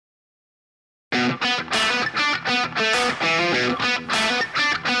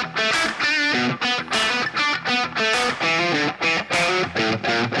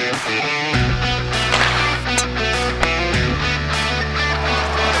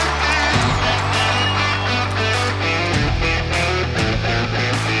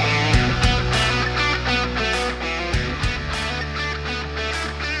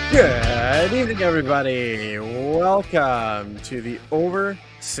Good evening, everybody. Welcome to the Over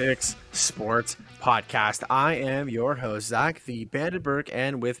 6 Sports Podcast. I am your host, Zach, the Bandit Burke,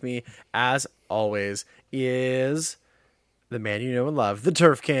 and with me, as always, is the man you know and love, the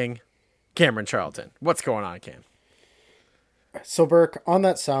Turf King, Cameron Charlton. What's going on, Cam? So, Burke, on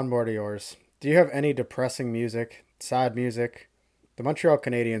that soundboard of yours, do you have any depressing music, sad music? The Montreal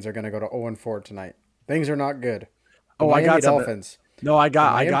Canadiens are going to go to 0-4 tonight. Things are not good. The I got something. Dolphins. No, I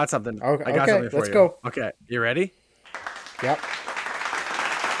got something. Okay, I got something for let's you. go. Okay, you ready? Yep.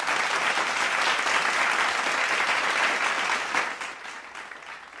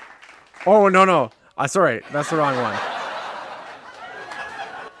 Oh, no. Sorry, that's the wrong one.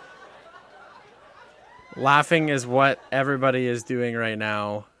 Laughing is what everybody is doing right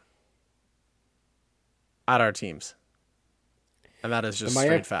now at our teams. And that is just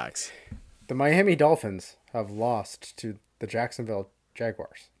straight facts. The Miami Dolphins have lost to the Jacksonville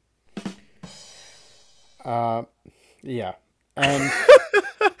Jaguars. Yeah. And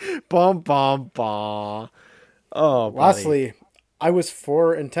Bum. Oh, buddy. Lastly, I was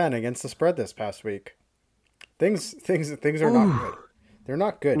 4-10 against the spread this past week. Things are not good. They're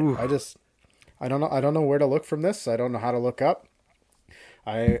not good. Ooh. I don't know where to look from this. I don't know how to look up.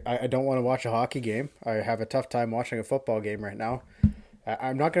 I don't want to watch a hockey game. I have a tough time watching a football game right now.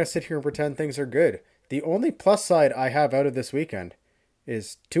 I'm not going to sit here and pretend things are good. The only plus side I have out of this weekend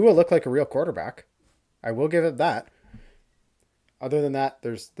is Tua looked like a real quarterback. I will give it that. Other than that,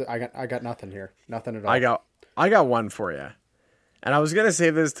 I got nothing here. Nothing at all. I got one for you. And I was going to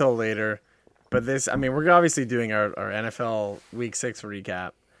save this till later, but we're obviously doing our NFL Week 6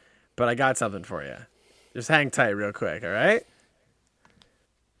 recap, but I got something for you. Just hang tight real quick, all right?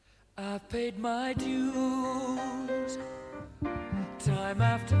 I've paid my dues time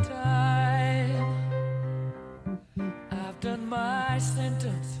after time. I've done my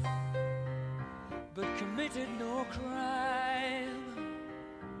sentence, but committed no crime.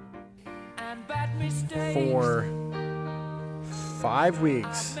 And bad mistakes. For 5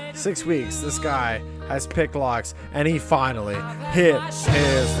 weeks, 6 weeks, this guy has picked locks, and he finally hit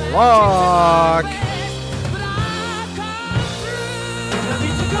his lock.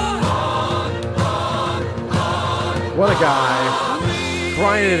 What a guy.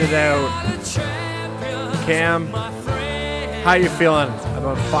 Grinding it out. Cam, how you feeling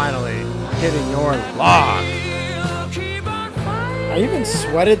about finally hitting your lock? I even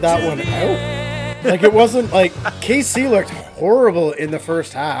sweated that one out. Like, it wasn't like KC looked horrible in the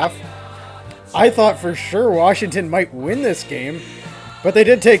first half. I thought for sure Washington might win this game, but they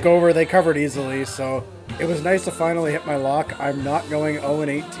did take over. They covered easily, so it was nice to finally hit my lock. I'm not going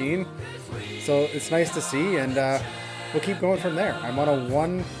 0-18, so it's nice to see, and we'll keep going from there. I'm on a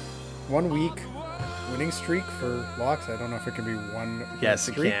one week winning streak for locks. I don't know if it can be one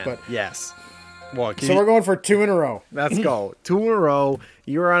streak, it can. But yes. Well, so we're going for 2 in a row. Let's go. 2 in a row.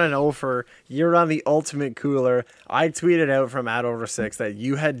 You're on an offer. You're on the ultimate cooler. I tweeted out from @over6 that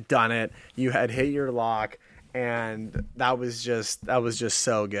you had done it. You had hit your lock, and that was just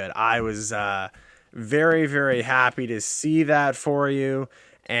so good. I was very, very happy to see that for you,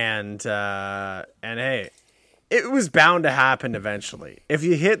 and hey, it was bound to happen eventually. If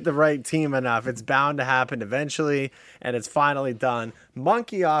you hit the right team enough, it's bound to happen eventually, and it's finally done.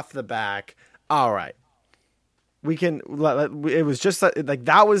 Monkey off the back. All right, we can. It was just like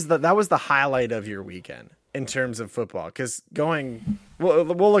that was the highlight of your weekend in terms of football. Because we'll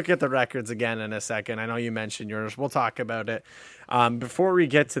look at the records again in a second. I know you mentioned yours. We'll talk about it. Before we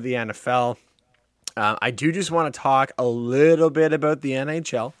get to the NFL, I do just want to talk a little bit about the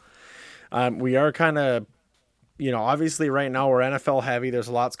NHL. We are kind of, obviously right now we're NFL heavy. There's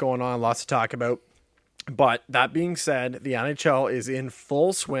lots going on, lots to talk about. But that being said, the NHL is in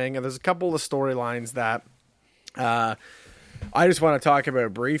full swing, and there's a couple of storylines that I just want to talk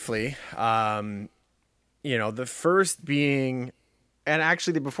about briefly. The first being, and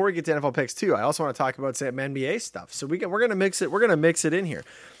actually before we get to NFL picks too, I also want to talk about some NBA stuff. So we're gonna mix it. We're gonna mix it in here.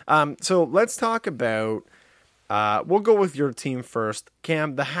 So let's talk about. We'll go with your team first.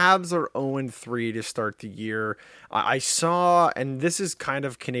 Cam, the Habs are 0-3 to start the year. I saw, and this is kind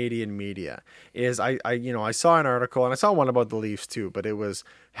of Canadian media, is I saw an article, and I saw one about the Leafs too, but it was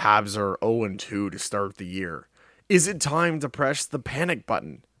Habs are 0-2 to start the year. Is it time to press the panic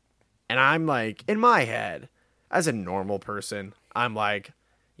button? And I'm like, in my head, as a normal person, I'm like,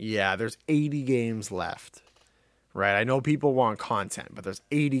 yeah, there's 80 games left. Right, I know people want content, but there's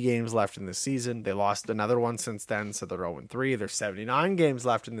 80 games left in the season. They lost another one since then, so they're 0-3. There's 79 games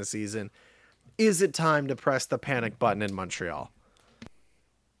left in the season. Is it time to press the panic button in Montreal?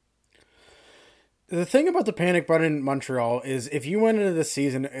 The thing about the panic button in Montreal is if you went into the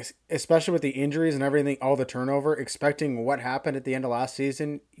season, especially with the injuries and everything, all the turnover, expecting what happened at the end of last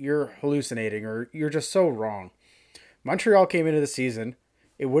season, you're hallucinating or you're just so wrong. Montreal came into the season.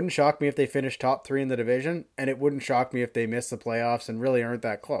 It wouldn't shock me if they finished top 3 in the division, and it wouldn't shock me if they missed the playoffs and really aren't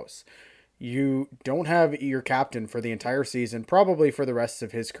that close. You don't have your captain for the entire season, probably for the rest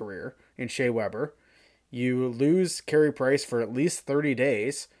of his career, in Shea Weber. You lose Carey Price for at least 30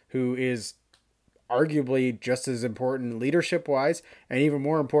 days, who is arguably just as important leadership-wise and even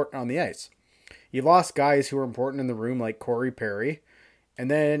more important on the ice. You lost guys who were important in the room like Corey Perry, and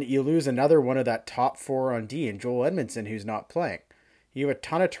then you lose another one of that top 4 on D in Joel Edmondson who's not playing. You have a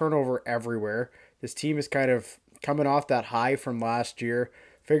ton of turnover everywhere. This team is kind of coming off that high from last year,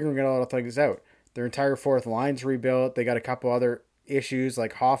 figuring a lot of things out. Their entire fourth line's rebuilt. They got a couple other issues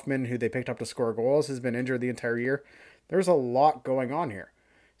like Hoffman, who they picked up to score goals, has been injured the entire year. There's a lot going on here.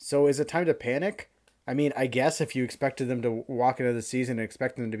 So is it time to panic? I mean, I guess if you expected them to walk into the season and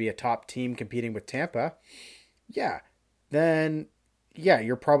expected them to be a top team competing with Tampa, then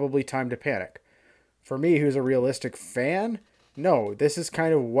you're probably time to panic. For me, who's a realistic fan, no, this is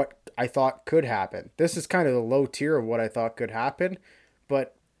kind of what I thought could happen. This is kind of the low tier of what I thought could happen,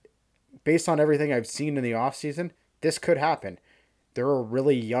 but based on everything I've seen in the offseason, this could happen. They're a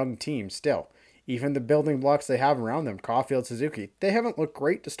really young team still. Even the building blocks they have around them, Caulfield, Suzuki, they haven't looked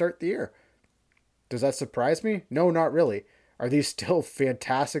great to start the year. Does that surprise me? No, not really. Are these still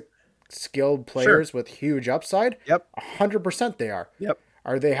fantastic, skilled players with huge upside? Yep. 100% they are. Yep.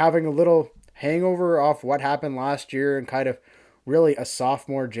 Are they having a little hangover off what happened last year and kind of really a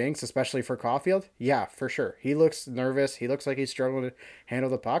sophomore jinx, especially for Caulfield? Yeah, for sure. He looks nervous. He looks like he's struggling to handle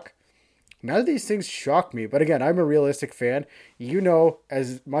the puck. None of these things shock me. But again, I'm a realistic fan. You know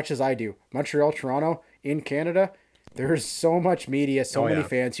as much as I do. Montreal, Toronto, in Canada, there's so much media, so many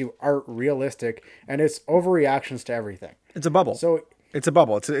fans who aren't realistic, and it's overreactions to everything. It's a bubble. So it's a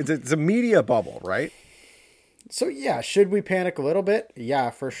bubble. It's a media bubble, right? So yeah, should we panic a little bit?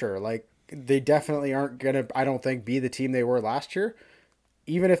 Yeah, for sure. Like they definitely aren't gonna, I don't think, be the team they were last year.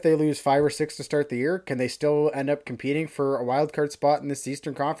 Even if they lose 5 or 6 to start the year, can they still end up competing for a wild card spot in this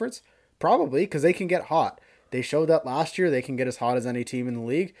Eastern Conference? Probably, because they can get hot. They showed that last year. They can get as hot as any team in the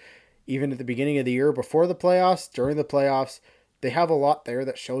league. Even at the beginning of the year, before the playoffs, during the playoffs, they have a lot there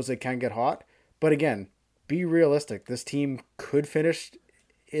that shows they can get hot. But again, be realistic. This team could finish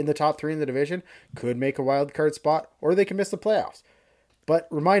in the top 3 in the division, could make a wild card spot, or they can miss the playoffs. But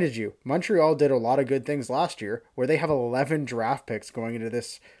reminded you, Montreal did a lot of good things last year where they have 11 draft picks going into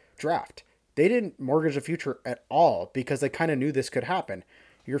this draft. They didn't mortgage the future at all because they kind of knew this could happen.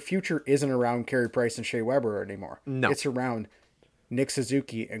 Your future isn't around Carey Price and Shea Weber anymore. No. It's around Nick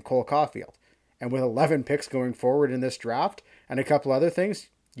Suzuki and Cole Caulfield. And with 11 picks going forward in this draft and a couple other things,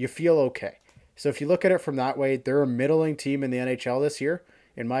 you feel okay. So if you look at it from that way, they're a middling team in the NHL this year,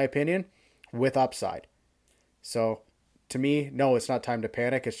 in my opinion, with upside. So to me, no, it's not time to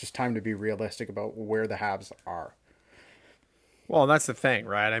panic. It's just time to be realistic about where the Habs are. Well, that's the thing,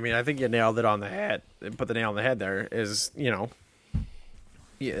 right? I mean, I think you nailed it on the head. Put the nail on the head there is,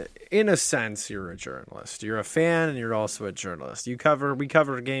 in a sense, you're a journalist. You're a fan and you're also a journalist. We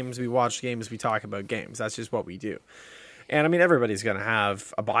cover games, we watch games, we talk about games. That's just what we do. And I mean, everybody's going to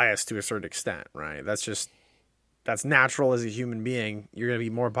have a bias to a certain extent, right? That's natural as a human being. You're going to be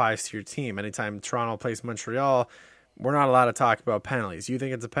more biased to your team. Anytime Toronto plays Montreal, we're not allowed to talk about penalties. You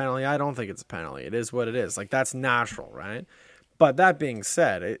think it's a penalty? I don't think it's a penalty. It is what it is. Like, that's natural, right? But that being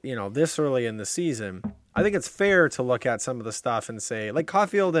said, this early in the season, I think it's fair to look at some of the stuff and say, like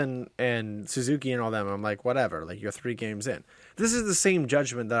Caulfield and Suzuki and all them, I'm like, whatever, like you're 3 games in. This is the same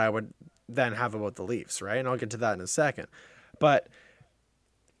judgment that I would then have about the Leafs, right? And I'll get to that in a second. But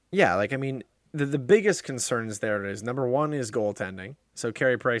yeah, like, I mean, the biggest concerns there is, number one is goaltending. So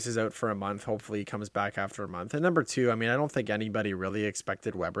Carey Price is out for a month. Hopefully he comes back after a month. And number two, I mean, I don't think anybody really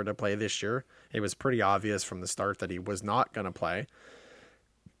expected Weber to play this year. It was pretty obvious from the start that he was not going to play.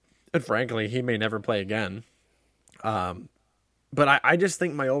 And frankly, he may never play again. But I just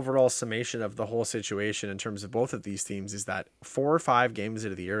think my overall summation of the whole situation in terms of both of these teams is that 4 or 5 games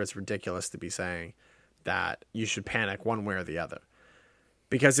into the year, it's ridiculous to be saying that you should panic one way or the other.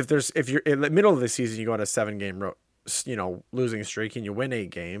 Because if you're in the middle of the season, you go on a 7-game losing streak and you win 8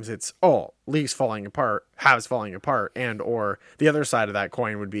 games, it's Leafs falling apart, Habs falling apart, and or the other side of that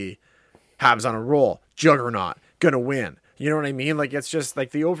coin would be Habs on a roll, juggernaut, gonna win. You know what I mean? Like, it's just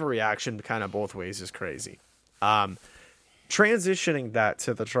like the overreaction kind of both ways is crazy. Transitioning that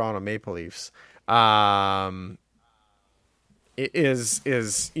to the Toronto Maple Leafs, it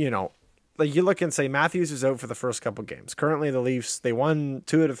is like you look and say Matthews is out for the first couple games. Currently, the Leafs, they won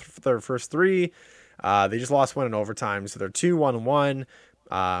 2 of their first 3. They just lost one in overtime, so they're 2-1-1.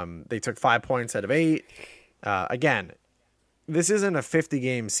 They took 5 points out of 8. Again, this isn't a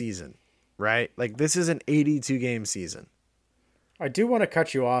 50-game season, right? Like, this is an 82-game season. I do want to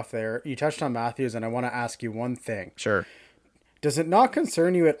cut you off there. You touched on Matthews, and I want to ask you one thing. Sure. Does it not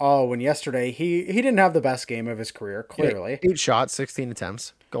concern you at all when yesterday he didn't have the best game of his career, clearly? 8 shots, 16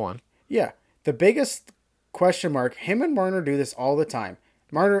 attempts. Go on. Yeah. The biggest question mark, him and Marner do this all the time.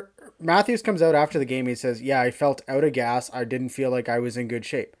 Matthews comes out after the game. He says, yeah, I felt out of gas. I didn't feel like I was in good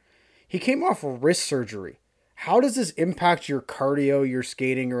shape. He came off wrist surgery. How does this impact your cardio, your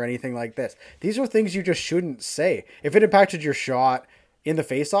skating, or anything like this? These are things you just shouldn't say. If it impacted your shot in the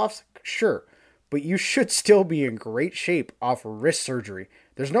faceoffs, sure. But you should still be in great shape off wrist surgery.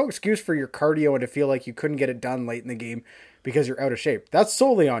 There's no excuse for your cardio and to feel like you couldn't get it done late in the game because you're out of shape. That's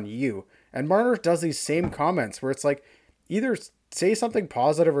solely on you. And Marner does these same comments where it's like, either say something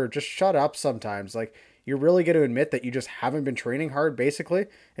positive or just shut up sometimes. Like, you're really going to admit that you just haven't been training hard, basically?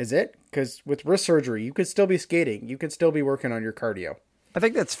 Is it? Because with wrist surgery, you could still be skating. You could still be working on your cardio. I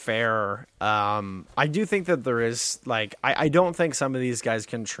think that's fair. I do think that there is, like, I don't think some of these guys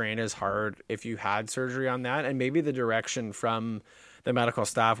can train as hard if you had surgery on that. And maybe the direction from the medical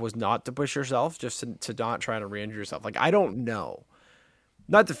staff was not to push yourself, just to not try to re-injure yourself. Like, I don't know.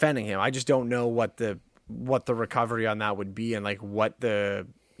 Not defending him. I just don't know what the recovery on that would be and, like, what the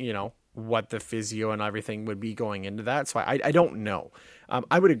physio and everything would be going into that. So I don't know.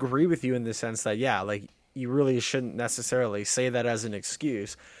 I would agree with you in the sense that, yeah, like, you really shouldn't necessarily say that as an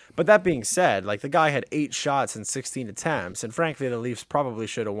excuse. But that being said, like, the guy had 8 shots and 16 attempts, and frankly, the Leafs probably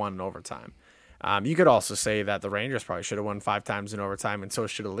should have won in overtime. You could also say that the Rangers probably should have won 5 times in overtime, and so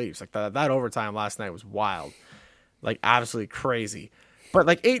should the Leafs. Like, that overtime last night was wild. Like, absolutely crazy. But,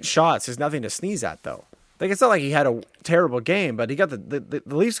 like, 8 shots is nothing to sneeze at, though. Like, it's not like he had a terrible game, but he got the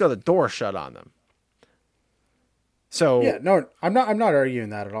Leafs got the door shut on them. So yeah, no, I'm not arguing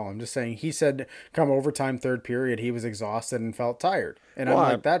that at all. I'm just saying he said come overtime third period he was exhausted and felt tired. And I'm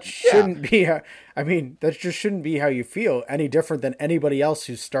like, that shouldn't be that just shouldn't be how you feel any different than anybody else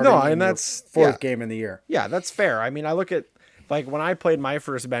who's starting that's fourth game in the year. Yeah, that's fair. I mean, I look at, like, when I played my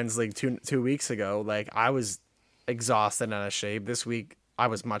first men's league two weeks ago, like, I was exhausted and out of shape. This week I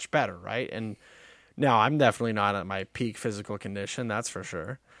was much better, right? And now I'm definitely not at my peak physical condition, that's for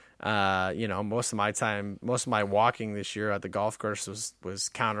sure. Most of my walking this year at the golf course was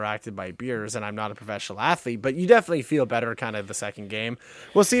counteracted by beers, and I'm not a professional athlete, but you definitely feel better kind of the second game.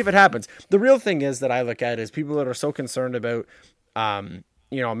 We'll see if it happens. The real thing is that I look at is people that are so concerned about,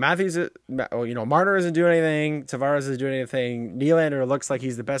 Matthews, Marner isn't doing anything. Tavares isn't doing anything. Nylander looks like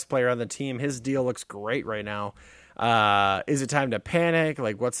he's the best player on the team. His deal looks great right now. Is it time to panic?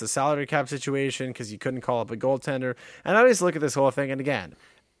 Like, what's the salary cap situation? Because you couldn't call up a goaltender. And I just look at this whole thing, and again,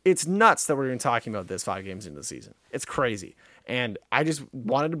 it's nuts that we're even talking about this 5 games into the season. It's crazy. And I just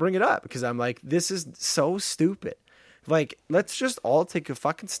wanted to bring it up because I'm like, this is so stupid. Like, let's just all take a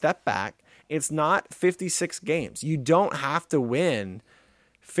fucking step back. It's not 56 games. You don't have to win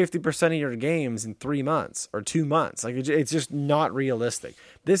 50% of your games in 3 months or 2 months. Like, it's just not realistic.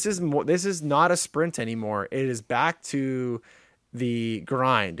 This is not a sprint anymore. It is back to the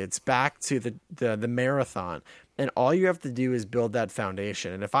grind. It's back to the marathon. And all you have to do is build that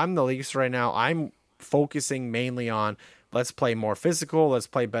foundation. And if I'm the Leafs right now, I'm focusing mainly on let's play more physical, let's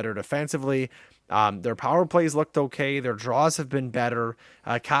play better defensively. Their power plays looked okay. Their draws have been better.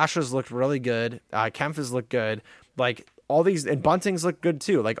 Kasha's looked really good. Kempf has looked good. Like, all these, and Bunting's look good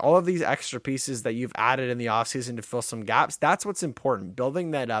too. Like, all of these extra pieces that you've added in the offseason to fill some gaps, that's what's important.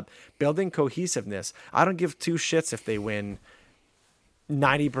 Building that up, building cohesiveness. I don't give 2 shits if they win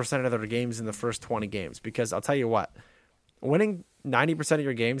 90% of their games in the first 20 games, because I'll tell you what, winning 90% of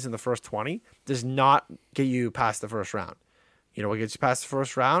your games in the first 20 does not get you past the first round. You know what gets you past the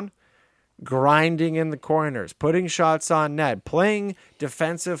first round? Grinding in the corners, putting shots on net, playing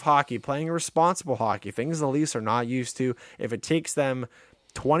defensive hockey, playing responsible hockey, things the Leafs are not used to. If it takes them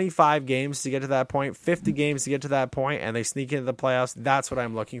 25 games to get to that point, 50 games to get to that point, and they sneak into the playoffs, that's what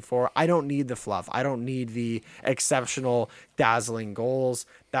I'm looking for. I don't need the fluff. I don't need the exceptional, dazzling goals.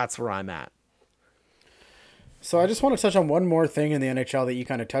 That's where I'm at. So I just want to touch on one more thing in the NHL that you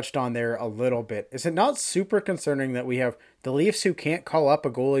kind of touched on there a little bit. Is it not super concerning that we have the Leafs who can't call up a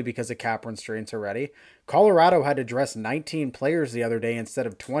goalie because of cap restraints already? Colorado had to dress 19 players the other day instead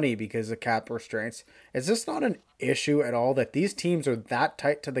of 20 because of cap restraints. Is this not an issue at all that these teams are that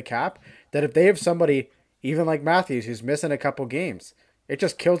tight to the cap that if they have somebody, even like Matthews, who's missing a couple games, it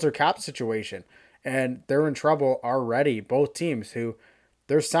just kills their cap situation? And they're in trouble already, both teams who...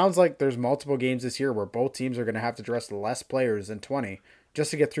 There sounds like there's multiple games this year where both teams are going to have to dress less players than 20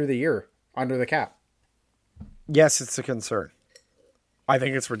 just to get through the year under the cap. Yes, it's a concern. I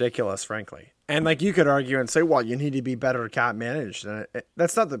think it's ridiculous, frankly. And like you could argue and say, well, you need to be better cap managed. And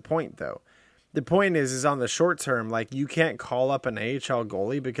that's not the point, though. The point is on the short term, like you can't call up an AHL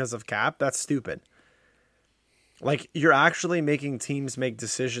goalie because of cap. That's stupid. Like you're actually making teams make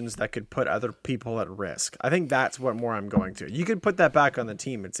decisions that could put other people at risk. I think that's what more I'm going to. You could put that back on the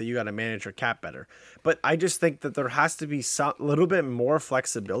team and say you got to manage your cap better. But I just think that there has to be some little bit more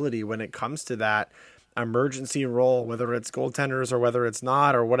flexibility when it comes to that emergency role, whether it's goaltenders or whether it's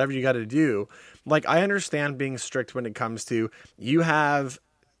not, or whatever you got to do. Like I understand being strict when it comes to you have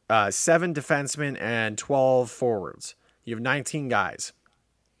 7 defensemen and 12 forwards. You have 19 guys.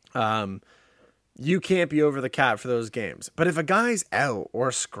 You can't be over the cap for those games. But if a guy's out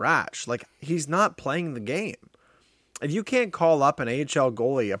or scratched, like he's not playing the game. If you can't call up an AHL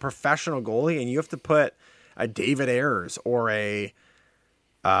goalie, a professional goalie, and you have to put a David Ayers or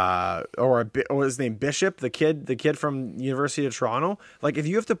what was his name, Bishop, the kid from University of Toronto, like if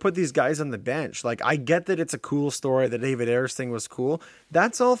you have to put these guys on the bench, like I get that it's a cool story, the David Ayers thing was cool.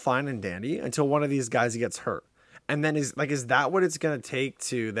 That's all fine and dandy until one of these guys gets hurt. And then is that what it's going to take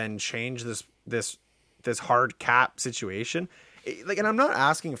to then change this hard cap situation? And I'm not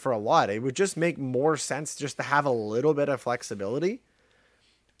asking for a lot. It would just make more sense just to have a little bit of flexibility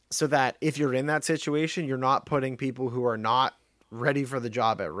so that if you're in that situation, you're not putting people who are not ready for the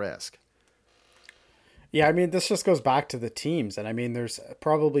job at risk. Yeah, I mean, this just goes back to the teams. And I mean, there's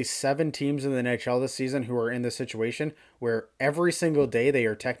probably 7 teams in the NHL this season who are in this situation where every single day they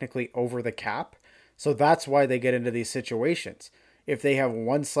are technically over the cap. So that's why they get into these situations. If they have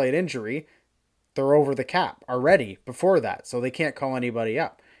one slight injury, they're over the cap already before that. So they can't call anybody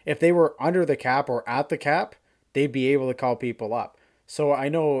up. If they were under the cap or at the cap, they'd be able to call people up. So I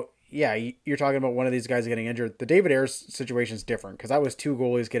know, yeah, you're talking about one of these guys getting injured. The David Ayers situation is different because that was 2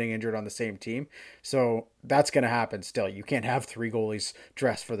 goalies getting injured on the same team. So that's going to happen still. You can't have 3 goalies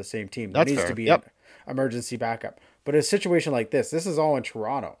dressed for the same team. There needs to be an emergency backup. But in a situation like this is all in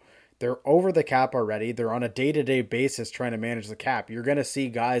Toronto. They're over the cap already. They're on a day-to-day basis trying to manage the cap. You're going to see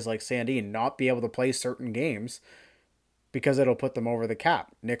guys like Sandin not be able to play certain games because it'll put them over the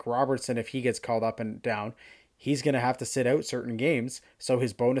cap. Nick Robertson, if he gets called up and down, he's going to have to sit out certain games so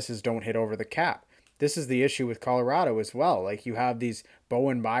his bonuses don't hit over the cap. This is the issue with Colorado as well. Like you have these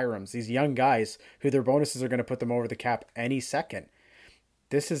Bowen Byrams, these young guys who their bonuses are going to put them over the cap any second.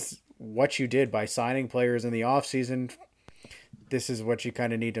 This is what you did by signing players in the offseason. This is what you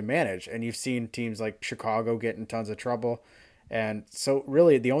kind of need to manage. And you've seen teams like Chicago get in tons of trouble. And so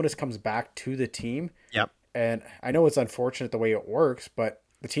really the onus comes back to the team. Yep. And I know it's unfortunate the way it works, but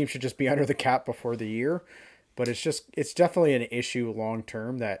the team should just be under the cap before the year. But it's definitely an issue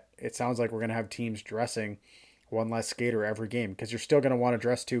long-term that it sounds like we're going to have teams dressing one less skater every game because you're still going to want to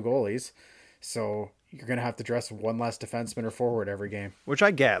dress 2 goalies. So you're going to have to dress one less defenseman or forward every game. Which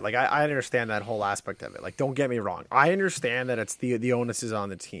I get. Like, I understand that whole aspect of it. Like, don't get me wrong. I understand that it's the onus is on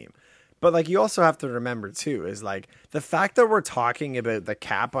the team. But, like, you also have to remember, too, is, like, the fact that we're talking about the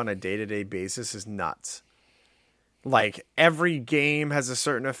cap on a day-to-day basis is nuts. Like, every game has a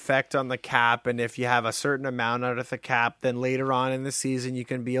certain effect on the cap, and if you have a certain amount out of the cap, then later on in the season you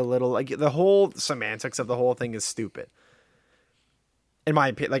can be a little... Like, the whole semantics of the whole thing is stupid. In my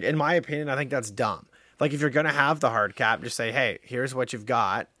opinion, I think that's dumb. Like, if you're going to have the hard cap, just say, hey, here's what you've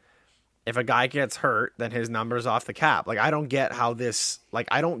got. If a guy gets hurt, then his number's off the cap. Like, I don't get how this, like,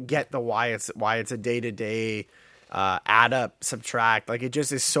 I don't get the why it's a day-to-day add up, subtract. Like, it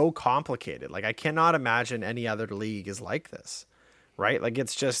just is so complicated. Like, I cannot imagine any other league is like this, right? Like,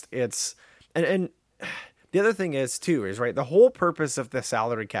 it's and the other thing is too, is right. The whole purpose of the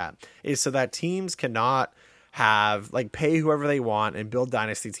salary cap is so that teams cannot have like pay whoever they want and build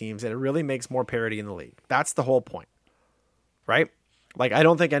dynasty teams, and it really makes more parity in the league. That's the whole point, right? Like, I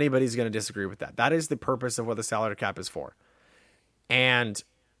don't think anybody's going to disagree with that. That is the purpose of what the salary cap is for. And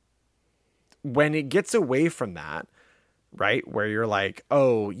when it gets away from that, right, where you're like,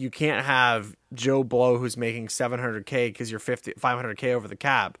 oh, you can't have Joe Blow who's making $700K because you're $500K over the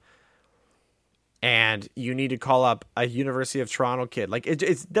cap, and you need to call up a University of Toronto kid. Like,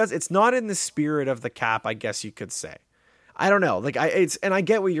 it's not in the spirit of the cap, I guess you could say. I don't know. Like, and I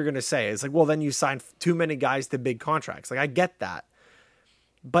get what you're going to say. It's like, well, then you sign too many guys to big contracts. Like, I get that.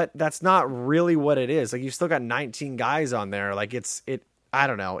 But that's not really what it is. Like, you still got 19 guys on there. Like, I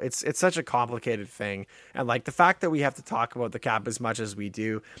don't know. It's such a complicated thing. And like the fact that we have to talk about the cap as much as we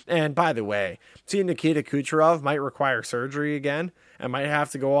do. And by the way, see, Nikita Kucherov might require surgery again and might have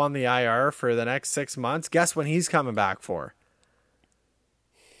to go on the IR for the next 6 months. Guess when he's coming back for?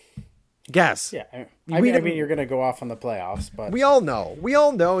 Guess. Yeah, I mean, you're going to go off on the playoffs, but we all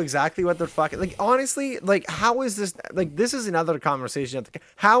know exactly what they're fucking like. Honestly, like, how is this? Like, this is another conversation.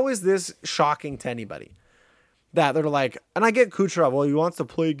 How is this shocking to anybody? That they're like, and I get Kucherov. Well, he wants to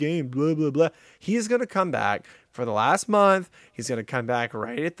play game. Blah blah blah. He's gonna come back for the last month. He's gonna come back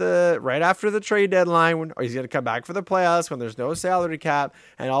right after the trade deadline, or he's gonna come back for the playoffs when there's no salary cap,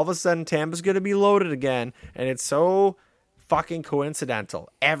 and all of a sudden Tampa's gonna be loaded again, and it's so fucking coincidental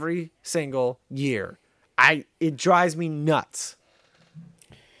every single year. It drives me nuts.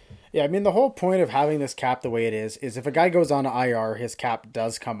 Yeah, I mean, the whole point of having this cap the way it is if a guy goes on IR, his cap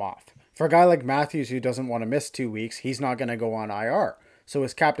does come off. For a guy like Matthews who doesn't want to miss 2 weeks, he's not going to go on IR, so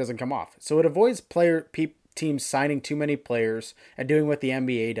his cap doesn't come off. So it avoids teams signing too many players and doing what the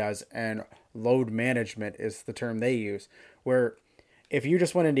NBA does, and load management is the term they use, where if you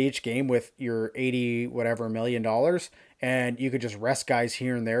just went into each game with your 80 whatever $million and you could just rest guys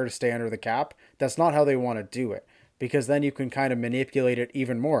here and there to stay under the cap, that's not how they want to do it, because then you can kind of manipulate it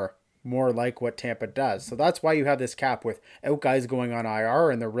even more like what Tampa does. So that's why you have this cap without guys going on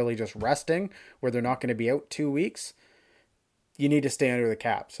IR and they're really just resting, where they're not going to be out 2 weeks. You need to stay under the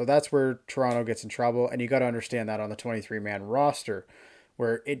cap. So that's where Toronto gets in trouble, and you got to understand that on the 23-man roster,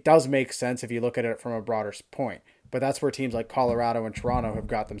 where it does make sense if you look at it from a broader point. But that's where teams like Colorado and Toronto have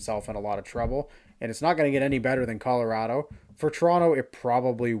got themselves in a lot of trouble, and it's not going to get any better than Colorado. For Toronto, it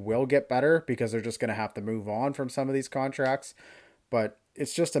probably will get better because they're just going to have to move on from some of these contracts. But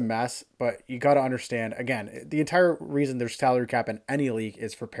it's just a mess. But you got to understand, again, the entire reason there's salary cap in any league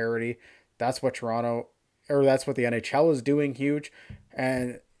is for parity. That's what that's what the NHL is doing huge,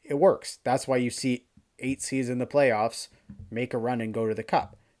 and it works. That's why you see 8 seeds in the playoffs make a run and go to the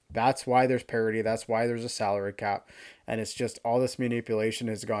cup. That's why there's parity. That's why there's a salary cap. And it's just all this manipulation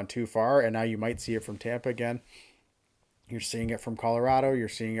has gone too far. And now you might see it from Tampa again. You're seeing it from Colorado. You're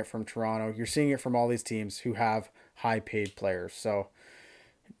seeing it from Toronto. You're seeing it from all these teams who have high paid players. So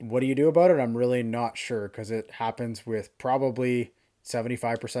what do you do about it? I'm really not sure, because it happens with probably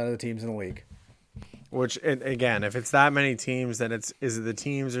 75% of the teams in the league. Which, again, if it's that many teams, then is it the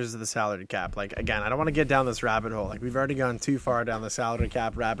teams or is it the salary cap? Like, again, I don't want to get down this rabbit hole. Like, we've already gone too far down the salary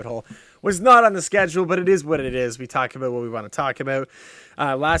cap rabbit hole. Was not on the schedule, but it is what it is. We talk about what we want to talk about.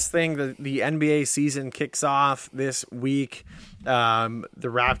 Last thing, the NBA season kicks off this week. The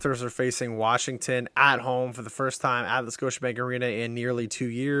Raptors are facing Washington at home for the first time at the Scotiabank Arena in nearly 2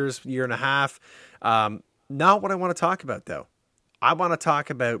 years, year and a half. Not what I want to talk about, though. I want to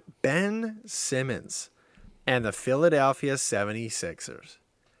talk about Ben Simmonds and the Philadelphia 76ers.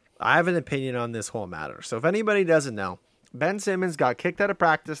 I have an opinion on this whole matter. So if anybody doesn't know, Ben Simmonds got kicked out of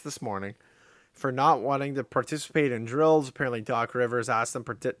practice this morning for not wanting to participate in drills. Apparently Doc Rivers asked him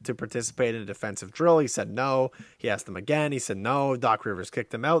to participate in a defensive drill. He said no. He asked him again. He said no. Doc Rivers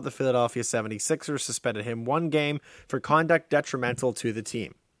kicked him out. The Philadelphia 76ers suspended him 1 game for conduct detrimental to the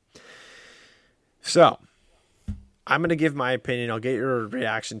team. So I'm going to give my opinion. I'll get your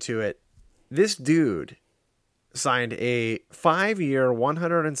reaction to it. This dude signed a 5-year,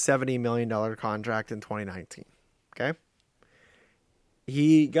 $170 million contract in 2019. Okay.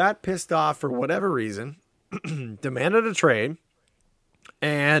 He got pissed off for whatever reason, demanded a trade,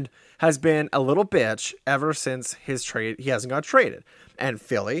 and has been a little bitch ever since his trade. He hasn't got traded. And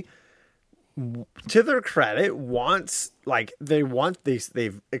Philly, to their credit,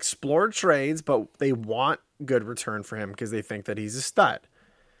 they've explored trades, but they want good return for him because they think that he's a stud.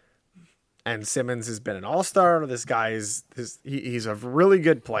 And Simmonds has been an all-star. This guy he's a really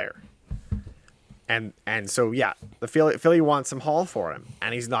good player. And so yeah, the Philly wants some haul for him,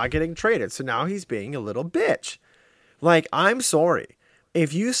 and he's not getting traded. So now he's being a little bitch. Like, I'm sorry.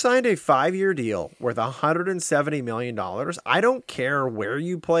 If you signed a 5-year deal worth $170 million, I don't care where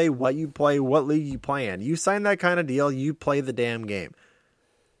you play, what league you play in. You sign that kind of deal, you play the damn game.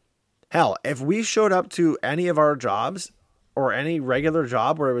 Hell, if we showed up to any of our jobs or any regular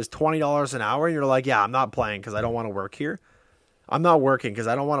job where it was $20 an hour and you're like, yeah, I'm not playing because I don't want to work here. I'm not working because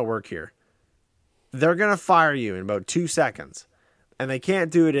I don't want to work here. They're going to fire you in about 2 seconds. And they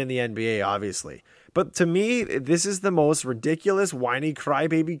can't do it in the NBA, obviously. But to me, this is the most ridiculous, whiny,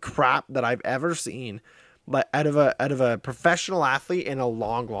 crybaby crap that I've ever seen out of a professional athlete in a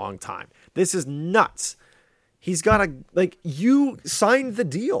long, long time. This is nuts. He's got you signed the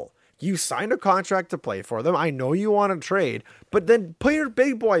deal. You signed a contract to play for them. I know you want to trade, but then put your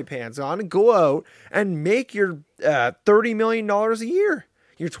big boy pants on and go out and make your $30 million a year,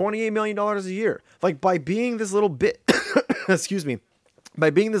 your $28 million a year. Like, by being this little bit, excuse me,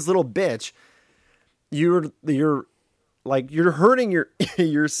 by being this little bitch, you're hurting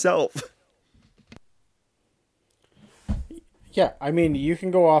yourself. Yeah, I mean, you can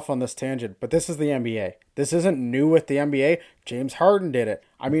go off on this tangent, but this is the NBA. This isn't new with the NBA. James Harden did it.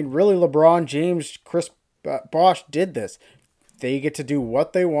 I mean, really, LeBron James, Chris Bosh did this. They get to do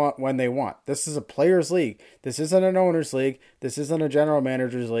what they want when they want. This is a players' league. This isn't an owners' league. This isn't a general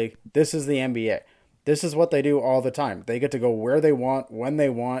manager's league. This is the NBA. This is what they do all the time. They get to go where they want, when they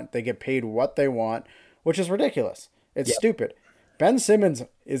want. They get paid what they want, which is ridiculous. It's stupid. Ben Simmonds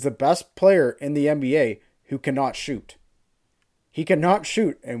is the best player in the NBA who cannot shoot. He cannot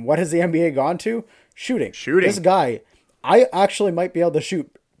shoot. And what has the NBA gone to? Shooting. This guy, I actually might be able to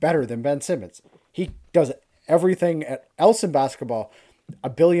shoot better than Ben Simmonds. He does everything else in basketball a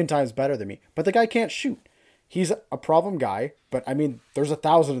billion times better than me. But the guy can't shoot. He's a problem guy, but I mean, there's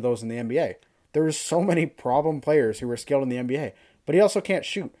 1,000 of those in the NBA. There's so many problem players who are skilled in the NBA, but he also can't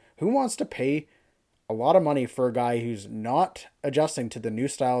shoot. Who wants to pay a lot of money for a guy who's not adjusting to the new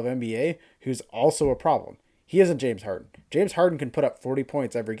style of NBA, who's also a problem? He isn't James Harden. James Harden can put up 40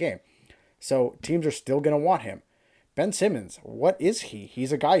 points every game. So teams are still going to want him. Ben Simmonds, what is he?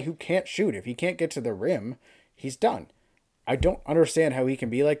 He's a guy who can't shoot. If he can't get to the rim, he's done. I don't understand how he can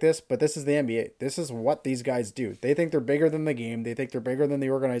be like this, but this is the NBA. This is what these guys do. They think they're bigger than the game. They think they're bigger than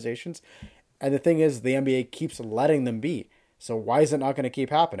the organizations. And the thing is, the NBA keeps letting them be. So why is it not going to keep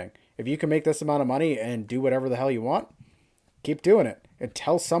happening? If you can make this amount of money and do whatever the hell you want, keep doing it.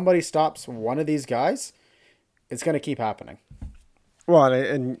 Until somebody stops one of these guys, it's going to keep happening. Well,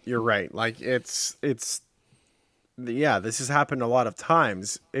 and you're right. Like this has happened a lot of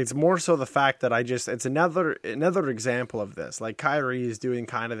times. It's more so the fact that it's another example of this. Like Kyrie is doing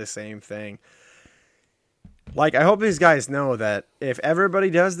kind of the same thing. Like, I hope these guys know that if everybody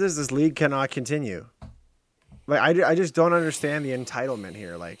does this, this league cannot continue. Like, I just don't understand the entitlement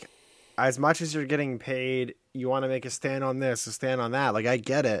here. Like, as much as you're getting paid, you want to make a stand on this, a stand on that. Like, I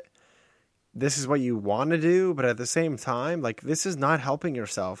get it. This is what you want to do, but at the same time, like, this is not helping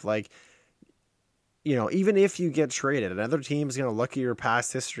yourself. Like, you know, even if you get traded, another team's going to look at your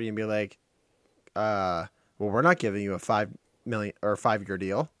past history and be like, well, we're not giving you a $5 million or 5-year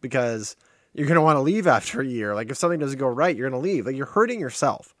deal because you're going to want to leave after a year. Like, if something doesn't go right, you're going to leave. Like, you're hurting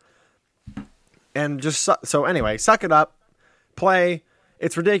yourself. And just so anyway, suck it up, play.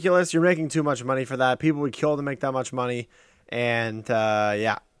 It's ridiculous. You're making too much money for that. People would kill to make that much money. And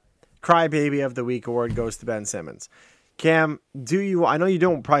yeah, Crybaby of the Week award goes to Ben Simmonds. Cam, I know you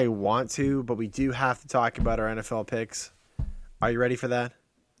don't probably want to, but we do have to talk about our NFL picks. Are you ready for that?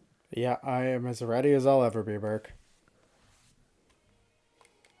 Yeah, I am as ready as I'll ever be, Burke.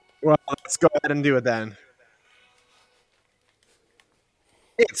 Well, let's go ahead and do it then.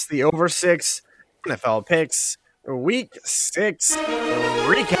 It's the Over 6 NFL Picks Week 6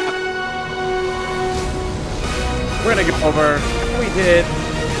 recap. We're going to go over how we did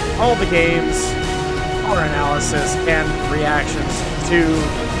all the games, our analysis, and reactions to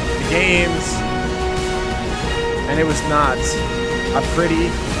the games. And it was not a pretty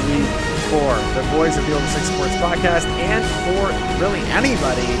week for the boys of the Over 6 Sports Podcast and for really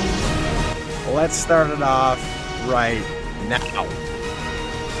anybody. Let's start it off right now.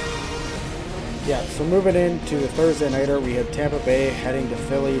 Yeah, so moving into the Thursday nighter, we had Tampa Bay heading to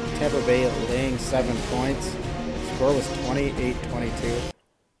Philly. Tampa Bay laying 7 points. The score was 28-22.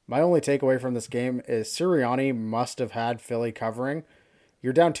 My only takeaway from this game is Sirianni must have had Philly covering.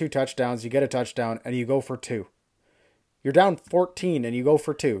 You're down 2 touchdowns, you get a touchdown, and you go for 2. You're down 14 and you go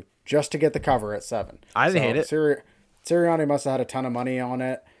for 2 just to get the cover at 7. I didn't hate it. Sirianni must have had a ton of money on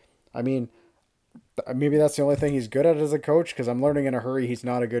it. I mean, maybe that's the only thing he's good at as a coach, because I'm learning in a hurry he's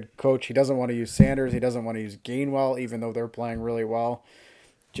not a good coach. He doesn't want to use Sanders. He doesn't want to use Gainwell, even though they're playing really well.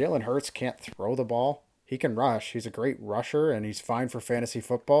 Jalen Hurts can't throw the ball. He can rush. He's a great rusher, and he's fine for fantasy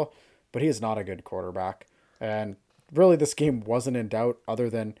football, but he is not a good quarterback. And really, this game wasn't in doubt other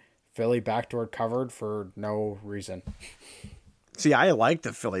than Philly backdoor covered for no reason. See, I like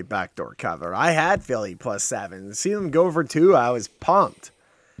the Philly backdoor cover. I had Philly plus 7. See them go for 2, I was pumped.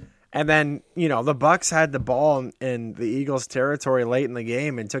 And then, you know, the Bucs had the ball in the Eagles' territory late in the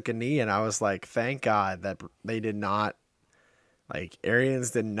game and took a knee, and I was like, thank God that they did not. Like,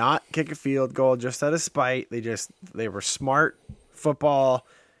 Arians did not kick a field goal just out of spite. They were smart football,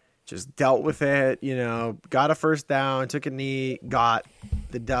 just dealt with it, you know, got a first down, took a knee, got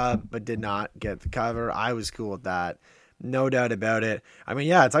the dub, but did not get the cover. I was cool with that. No doubt about it. I mean,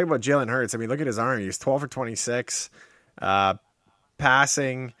 yeah, talking about Jalen Hurts. I mean, look at his arm. He's 12 for 26.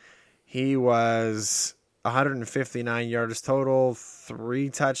 Passing, he was 159 yards total, 3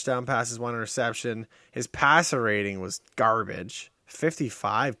 touchdown passes, 1 interception. His passer rating was garbage,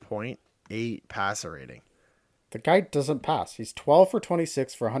 55.8 passer rating. The guy doesn't pass. He's 12 for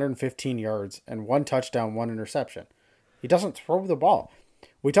 26 for 115 yards and 1 touchdown, 1 interception. He doesn't throw the ball.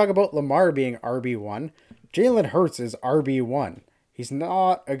 We talk about Lamar being RB1. Jalen Hurts is RB1. He's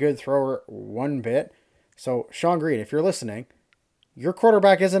not a good thrower one bit. So, Sean Green, if you're listening, your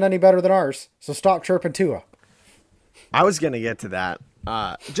quarterback isn't any better than ours, so stop chirping Tua. I was going to get to that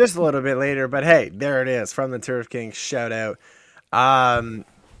just a little bit later, but hey, there it is from the Turf King. Shout out. A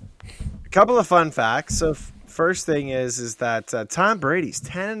couple of fun facts. So, first thing is that Tom Brady's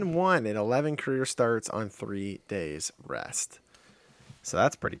 10-1 in 11 career starts on 3 days rest. So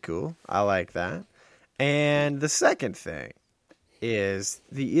that's pretty cool. I like that. And the second thing is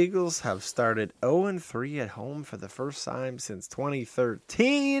the Eagles have started 0-3 at home for the first time since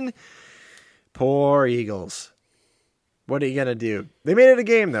 2013. Poor Eagles. What are you going to do? They made it a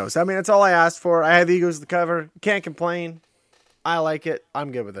game, though. So, I mean, that's all I asked for. I have the Eagles to cover. Can't complain. I like it.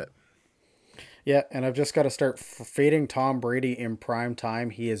 I'm good with it. Yeah, and I've just got to start fading Tom Brady in prime time.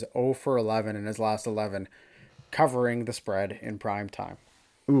 He is 0 for 11 in his last 11, covering the spread in prime time.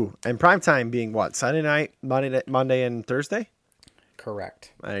 Ooh, and prime time being what? Sunday night, Monday, and Thursday?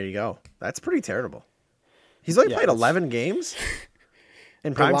 Correct. There you go. That's pretty terrible. He's only played 11 games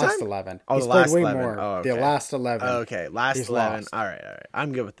in prime time? The last 11. Oh, He's the last played way 11. more. Oh, okay. The last 11. Okay, last he's 11. Lost. All right.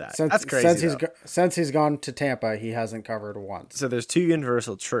 I'm good with that. That's crazy. Since he's gone to Tampa, he hasn't covered once. So there's two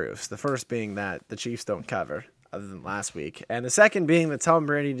universal truths. The first being that the Chiefs don't cover, other than last week. And the second being that Tom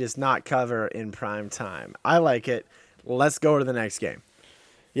Brady does not cover in prime time. I like it. Let's go to the next game.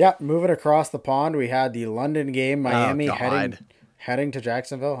 Yeah, moving across the pond, we had the London game. Miami God. heading to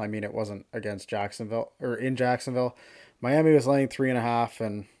Jacksonville. I mean, it wasn't against Jacksonville or in Jacksonville. Miami was laying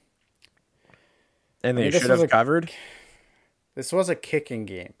 3.5, and they should have covered. This was a kicking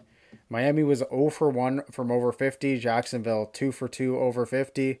game. Miami was 0 for 1 from over 50. Jacksonville 2 for 2 over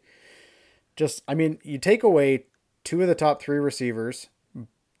 50. You take away 2 of the top 3 receivers,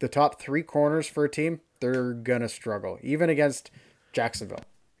 the top 3 corners for a team, they're gonna struggle even against Jacksonville.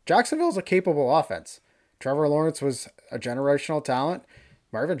 Jacksonville's a capable offense. Trevor Lawrence was a generational talent.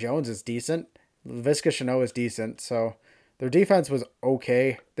 Marvin Jones is decent. Laviska Shenault is decent. So their defense was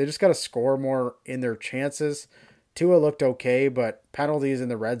okay. They just got to score more in their chances. Tua looked okay, but penalties in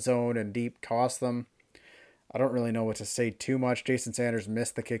the red zone and deep cost them. I don't really know what to say too much. Jason Sanders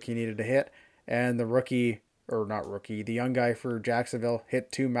missed the kick he needed to hit. And the young guy for Jacksonville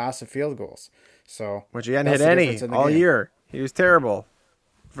hit 2 massive field goals. So, which he hadn't hit any all year. He was terrible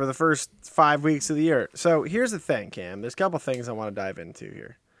for the first 5 weeks of the year. So here's the thing, Cam. There's a couple things I want to dive into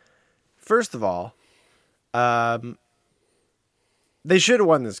here. First of all, they should have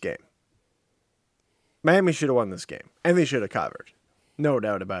won this game. Miami should have won this game, and they should have covered. No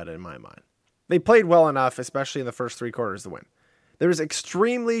doubt about it in my mind. They played well enough, especially in the first 3 quarters, to win. There was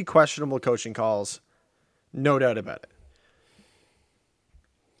extremely questionable coaching calls. No doubt about it.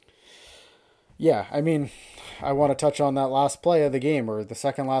 Yeah, I mean, I want to touch on that last play of the game, or the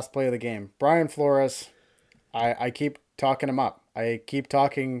second last play of the game. Brian Flores, I keep talking him up. I keep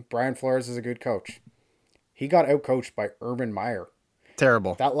talking Brian Flores is a good coach. He got outcoached by Urban Meyer.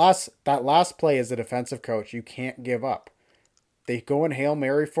 Terrible. That last play as a defensive coach, you can't give up. They go in Hail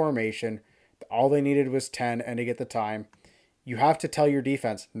Mary formation. All they needed was 10 and to get the time. You have to tell your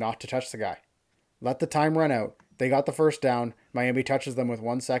defense not to touch the guy. Let the time run out. They got the first down. Miami touches them with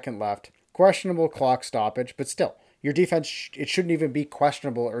 1 second left. Questionable clock stoppage, but still, your defense, it shouldn't even be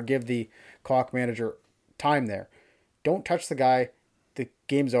questionable or give the clock manager time there. Don't touch the guy. The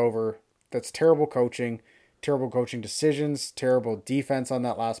game's over. That's terrible coaching decisions, terrible defense on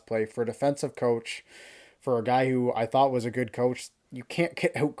that last play. For a defensive coach, for a guy who I thought was a good coach, you can't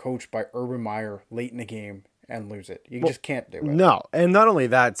get out-coached by Urban Meyer late in the game and lose it. You just can't do it. No, and not only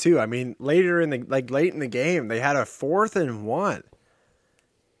that, too. I mean, late in the game, they had a 4th and 1.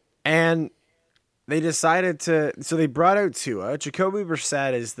 And they decided so they brought out Tua. Jacoby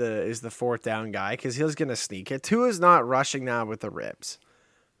Brissett is the 4th down guy because he was going to sneak it. Tua's not rushing now with the ribs,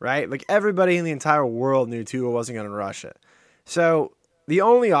 right? Like, everybody in the entire world knew Tua wasn't going to rush it. So the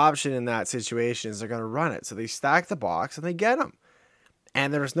only option in that situation is they're going to run it. So they stack the box and they get him.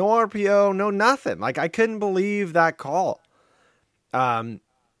 And there's no RPO, no nothing. Like, I couldn't believe that call.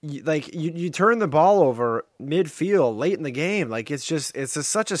 You turn the ball over midfield late in the game. Like, it's just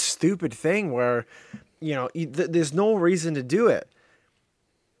such a stupid thing where, there's no reason to do it.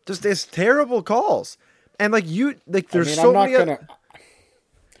 Just there's terrible calls. And there's so many.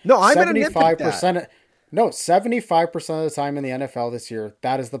 No, I'm going to nitpick that. 75% of the time in the NFL this year,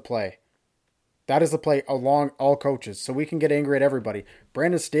 that is the play. That is the play along all coaches. So we can get angry at everybody.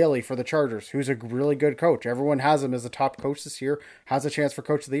 Brandon Staley for the Chargers, who's a really good coach. Everyone has him as the top coach this year, has a chance for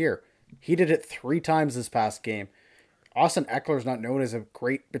coach of the year. He did it 3 times this past game. Austin Eckler's not known as a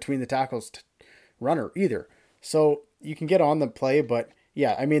great between the tackles runner either. So you can get on the play, but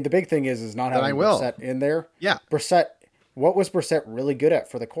yeah, I mean, the big thing is not having Brissett in there. Yeah. Brissett, what was Brissett really good at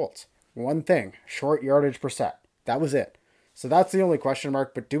for the Colts? One thing, short yardage Brissett. That was it. So that's the only question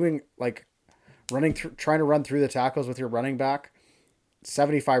mark, but doing like trying to run through the tackles with your running back,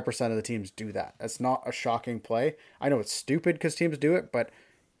 75% of the teams do that. That's not a shocking play. I know it's stupid because teams do it, but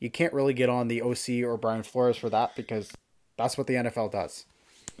you can't really get on the OC or Brian Flores for that because that's what the NFL does.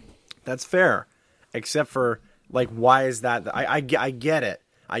 That's fair. Except for, like, why is that? I get it.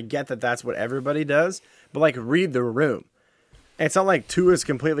 I get that that's what everybody does, but, like, read the room. It's not like Tua is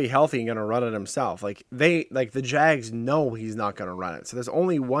completely healthy and going to run it himself. Like, the Jags know he's not going to run it. So there's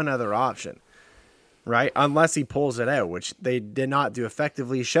only one other option. Right? Unless he pulls it out, which they did not do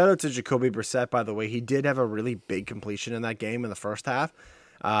effectively. Shout out to Jacoby Brissett, by the way. He did have a really big completion in that game in the first half.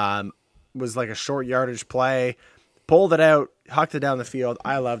 Was like a short yardage play. Pulled it out, hucked it down the field.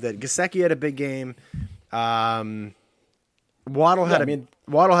 I loved it. Gesicki had a big game. Waddle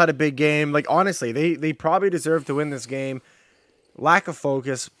had a big game. Like, honestly, they probably deserve to win this game. Lack of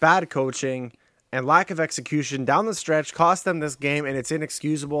focus, bad coaching, and lack of execution down the stretch cost them this game, and it's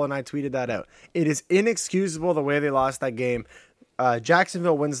inexcusable, and I tweeted that out. It is inexcusable the way they lost that game.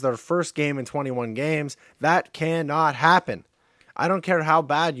 Jacksonville wins their first game in 21 games. That cannot happen. I don't care how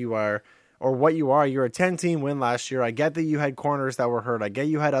bad you are or what you are. You're a 10-team win last year. I get that you had corners that were hurt. I get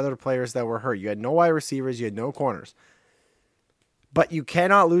you had other players that were hurt. You had no wide receivers. You had no corners. But you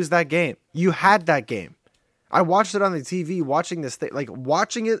cannot lose that game. You had that game. I watched it on the TV, watching this thing, like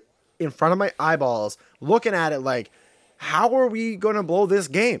watching it in front of my eyeballs, looking at it like, how are we going to blow this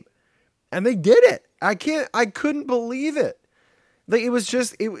game? And they did it. I couldn't believe it. Like, it was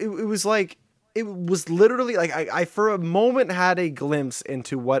just, it was like, it was literally like, I for a moment had a glimpse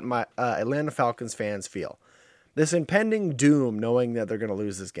into what my Atlanta Falcons fans feel. This impending doom, knowing that they're going to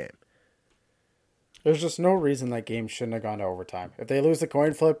lose this game. There's just no reason that game shouldn't have gone to overtime. If they lose the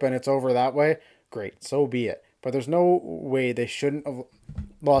coin flip and it's over that way, great, so be it. But there's no way they shouldn't have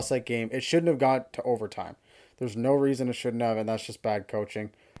lost that game. It shouldn't have got to overtime. There's no reason it shouldn't have, and that's just bad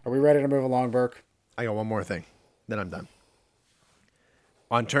coaching. Are we ready to move along, Burke? I got one more thing, then I'm done.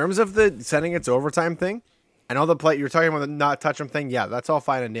 On terms of the sending it to overtime thing, I know the play you're talking about the not touch him thing. Yeah, that's all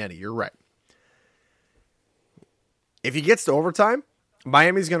fine and dandy. You're right. If he gets to overtime,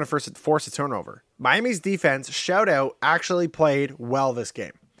 Miami's going to force a turnover. Miami's defense, shout out, actually played well this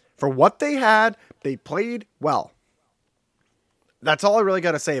game. For what they had, they played well. That's all I really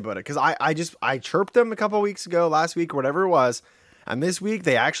got to say about it. Because I chirped them a couple weeks ago, last week, or whatever it was. And this week,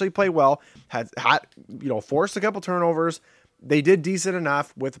 they actually played well. Had forced a couple turnovers. They did decent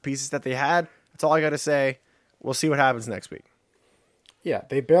enough with the pieces that they had. That's all I got to say. We'll see what happens next week. Yeah,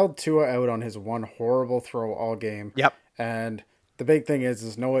 they bailed Tua out on his one horrible throw all game. Yep. And the big thing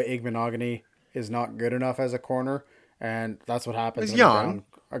is Noah Igbenogany is not good enough as a corner. And that's what happens. He's young. Down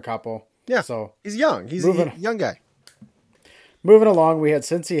a couple. Yeah, so he's young. He's a young guy. Moving along, we had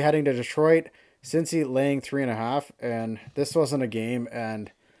Cincy heading to Detroit. Cincy laying 3.5, and this wasn't a game.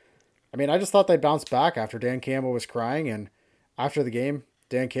 And I mean, I just thought they'd bounce back after Dan Campbell was crying. And after the game,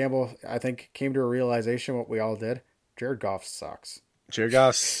 Dan Campbell, I think, came to a realization what we all did. Jared Goff sucks. Jared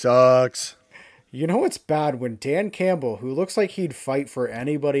Goff sucks. You know what's bad when Dan Campbell, who looks like he'd fight for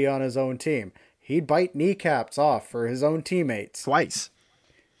anybody on his own team, he'd bite kneecaps off for his own teammates. Twice.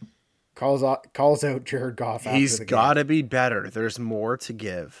 Calls out Jared Goff after He's the game. got to be better. There's more to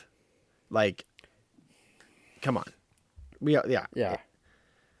give. Like, come on. Yeah.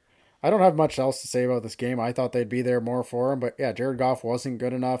 I don't have much else to say about this game. I thought they'd be there more for him, but yeah, Jared Goff wasn't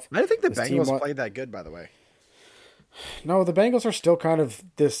good enough. I didn't think the Bengals played that good, by the way. No, the Bengals are still kind of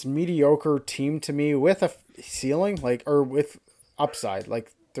this mediocre team to me with a ceiling, or with upside.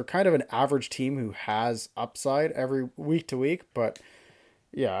 Like, they're kind of an average team who has upside every week to week, but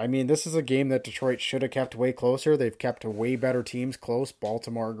yeah, I mean, this is a game that Detroit should have kept way closer. They've kept way better teams close,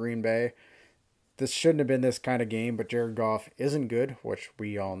 Baltimore, Green Bay. This shouldn't have been this kind of game, but Jared Goff isn't good, which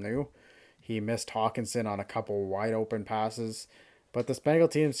we all knew. He missed Hawkinson on a couple wide open passes, but this Bengal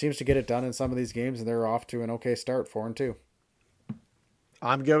team seems to get it done in some of these games, and they're off to an okay start, 4-2.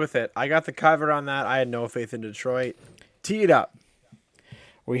 I'm good with it. I got the cover on that. I had no faith in Detroit. Tee it up.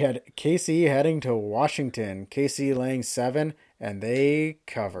 We had KC heading to Washington. KC laying 7, and they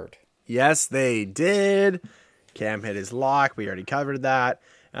covered. Yes, they did. Cam hit his lock. We already covered that.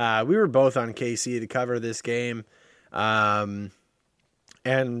 We were both on KC to cover this game. And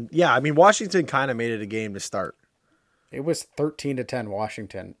yeah, I mean, Washington kind of made it a game to start. It was 13-10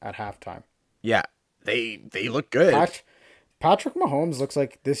 Washington at halftime. Yeah, they look good. Patrick Mahomes looks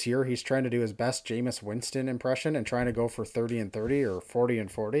like this year he's trying to do his best Jameis Winston impression and trying to go for 30-30 or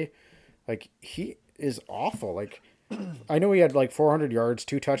 40-40. Like, he is awful. Like, I know he had like 400 yards,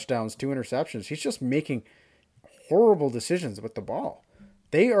 2 touchdowns, 2 interceptions. He's just making horrible decisions with the ball.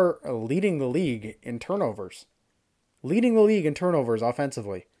 They are leading the league in turnovers. Leading the league in turnovers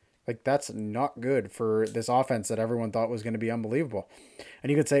offensively. Like, that's not good for this offense that everyone thought was going to be unbelievable. And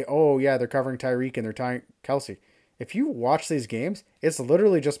you could say, oh, yeah, they're covering Tyreek and they're tying Kelsey. If you watch these games, it's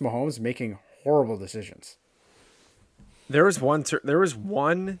literally just Mahomes making horrible decisions. There was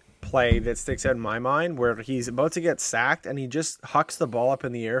one play that sticks out in my mind where he's about to get sacked and he just hucks the ball up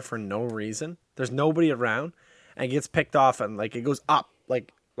in the air for no reason. There's nobody around and gets picked off and like it goes up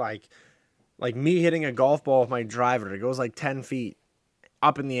like me hitting a golf ball with my driver. It goes like 10 feet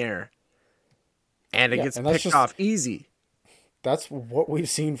up in the air and it gets picked off easy. That's what we've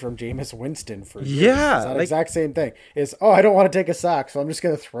seen from Jameis Winston for years. Yeah. It's that exact same thing. Is, I don't want to take a sack, so I'm just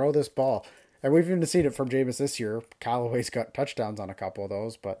going to throw this ball. And we've even seen it from Jameis this year. Callaway's got touchdowns on a couple of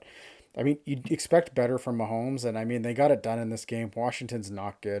those. But, I mean, you'd expect better from Mahomes. And, I mean, they got it done in this game. Washington's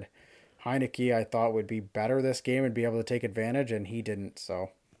not good. Heineke, I thought, would be better this game and be able to take advantage, and he didn't. So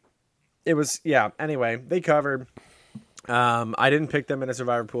it was, anyway, they covered. I didn't pick them in a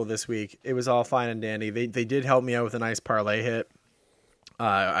survivor pool this week. It was all fine and dandy. They did help me out with a nice parlay hit.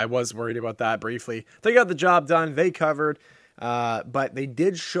 I was worried about that briefly. They got the job done. They covered. But they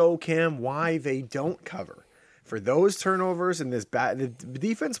did show Cam why they don't cover. For those turnovers and this the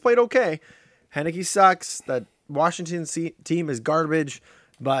defense played okay. Heineke sucks. That Washington team is garbage,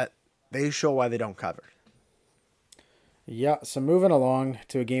 but they show why they don't cover. Yeah, so moving along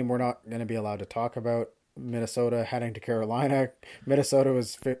to a game we're not going to be allowed to talk about. Minnesota heading to Carolina. Minnesota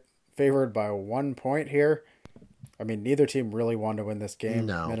was favored by 1 point here. I mean, neither team really wanted to win this game.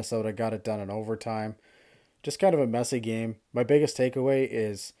 No. Minnesota got it done in overtime. Just kind of a messy game. My biggest takeaway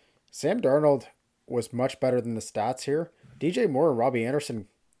is Sam Darnold was much better than the stats here. DJ Moore and Robbie Anderson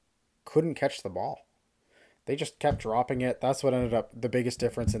couldn't catch the ball. They just kept dropping it. That's what ended up the biggest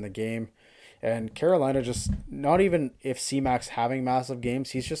difference in the game. And Carolina just, not even if C-Mac's having massive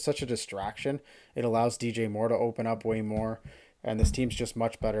games, he's just such a distraction. It allows DJ Moore to open up way more. And this team's just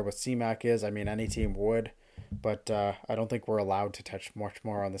much better what C-Mac is. I mean, any team would. But I don't think we're allowed to touch much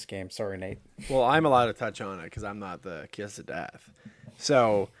more on this game. Sorry, Nate. Well, I'm allowed to touch on it because I'm not the kiss of death.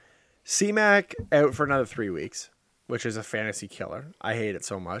 So, C-Mac out for another 3 weeks, which is a fantasy killer. I hate it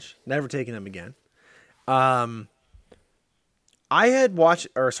so much. Never taking him again. I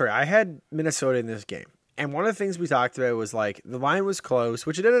had Minnesota in this game. And one of the things we talked about was like the line was close,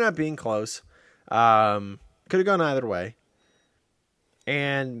 which it ended up being close. Could have gone either way.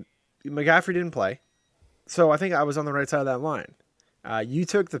 And McCaffrey didn't play. So I think I was on the right side of that line. You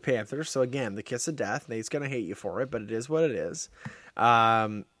took the Panthers. So again, the kiss of death. Nate's going to hate you for it, but it is what it is.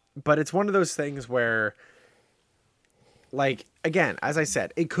 But it's one of those things where, like, again, as I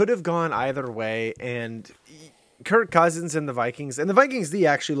said, it could have gone either way. And Kirk Cousins and the Vikings D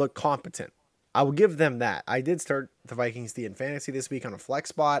actually look competent. I will give them that. I did start the Vikings D in fantasy this week on a flex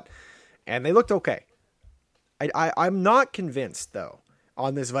spot, and they looked okay. I'm not convinced, though,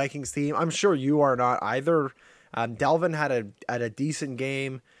 on this Vikings team. I'm sure you are not either. Delvin had a decent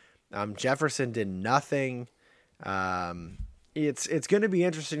game. Jefferson did nothing. It's going to be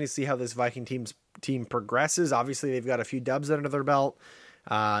interesting to see how this Viking team progresses. Obviously, they've got a few dubs under their belt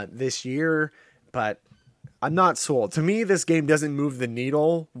this year, but I'm not sold. To me, this game doesn't move the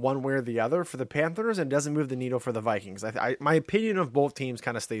needle one way or the other for the Panthers and doesn't move the needle for the Vikings. My opinion of both teams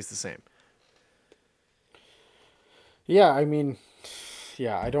kind of stays the same. Yeah, I mean,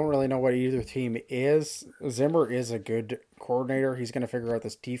 I don't really know what either team is. Zimmer is a good coordinator. He's going to figure out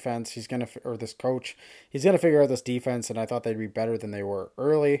this defense. Or this coach. He's going to figure out this defense, and I thought they'd be better than they were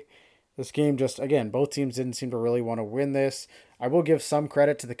early. This game just, again, both teams didn't seem to really want to win this. I will give some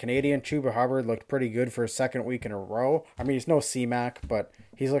credit to the Canadian. Chuba Hubbard looked pretty good for his second week in a row. I mean, he's no C-Mac, but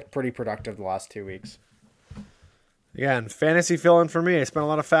he's looked pretty productive the last 2 weeks. Yeah, and fantasy filling for me. I spent a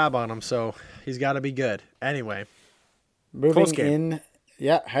lot of fab on him, so he's got to be good. Anyway. Moving in,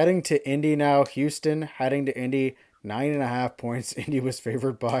 heading to Indy now. Houston heading to Indy. 9.5 points. Indy was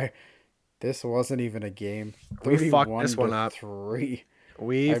favored by. This wasn't even a game. We fucked this one up. 3.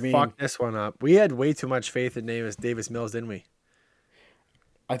 We fucked this one up. We had way too much faith in Davis Mills, didn't we?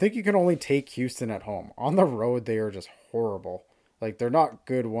 I think you can only take Houston at home. On the road, they are just horrible. Like, they're not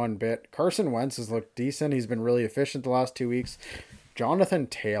good one bit. Carson Wentz has looked decent. He's been really efficient the last 2 weeks. Jonathan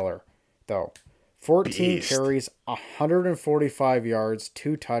Taylor, though. 14 Beast. carries, 145 yards,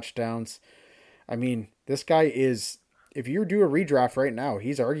 2 touchdowns. I mean, this guy is, if you do a redraft right now,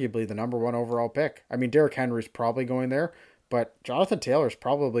 he's arguably the number 1 overall pick. I mean, Derrick Henry's probably going there, but Jonathan Taylor's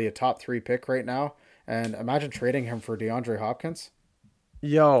probably a top 3 pick right now. And imagine trading him for DeAndre Hopkins.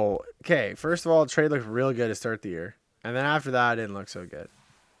 Yo, okay, first of all, trade looked real good to start the year. And then after that, it didn't look so good.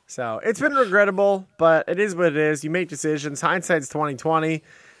 So it's been regrettable, but it is what it is. You make decisions. Hindsight's 2020.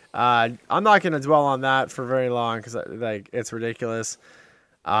 I'm not going to dwell on that for very long because it's ridiculous.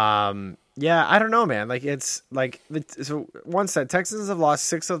 Yeah, I don't know, man. Like it's like so. One said Texans have lost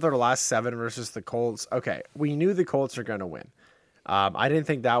 6 of their last 7 versus the Colts. Okay, we knew the Colts are going to win. I didn't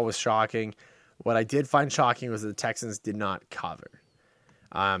think that was shocking. What I did find shocking was that the Texans did not cover.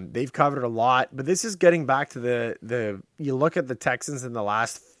 They've covered a lot, but this is getting back to the. You look at the Texans in the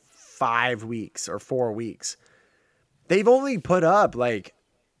last 5 weeks or 4 weeks. They've only put up like,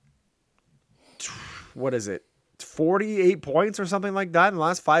 what is it? 48 points or something like that in the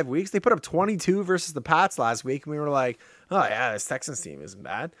last 5 weeks. They put up 22 versus the Pats last week, and we were like, oh yeah, this Texans team isn't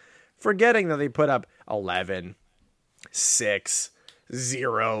bad. Forgetting that they put up 11, 6,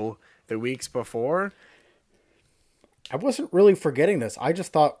 0 the weeks before. I wasn't really forgetting this. I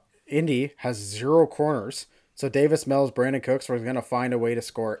just thought Indy has 0 corners. So Davis Mills, Brandon Cooks was going to find a way to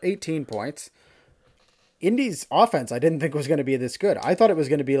score 18 points. Indy's offense I didn't think was going to be this good. I thought it was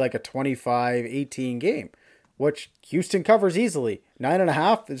going to be like a 25-18 game, which Houston covers easily.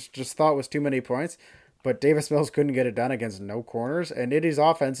 9.5 is just thought was too many points, but Davis Mills couldn't get it done against no corners, and Indy's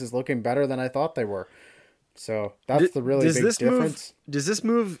offense is looking better than I thought they were. So that's the really big difference. Does this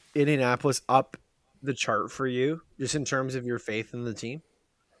move Indianapolis up the chart for you, just in terms of your faith in the team?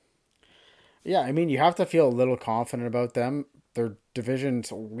 Yeah, I mean, you have to feel a little confident about them. Their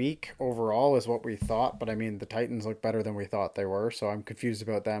division's weak overall is what we thought, but I mean, the Titans look better than we thought they were, so I'm confused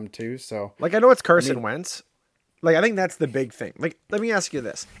about them too. So, like, I know it's Carson Wentz. Like, I think that's the big thing. Like, let me ask you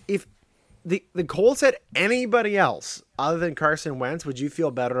this. If the Colts had anybody else other than Carson Wentz, would you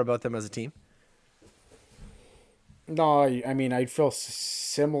feel better about them as a team? No, I mean, I'd feel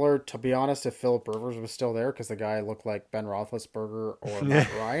similar, to be honest, if Philip Rivers was still there, because the guy looked like Ben Roethlisberger or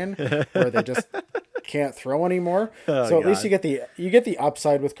Matt Ryan, where they just can't throw anymore. So at least you get the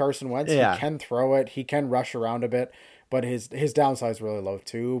upside with Carson Wentz. Yeah. He can throw it. He can rush around a bit, but his downside is really low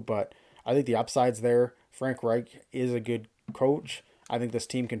too. But I think the upside's there. Frank Reich is a good coach. I think this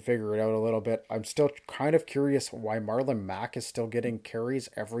team can figure it out a little bit. I'm still kind of curious why Marlon Mack is still getting carries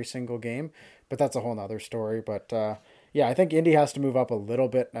every single game, but that's a whole nother story. But yeah, I think Indy has to move up a little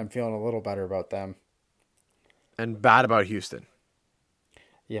bit, and I'm feeling a little better about them. And bad about Houston.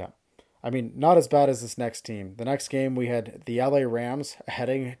 Yeah. I mean, not as bad as this next team. The next game, we had the LA Rams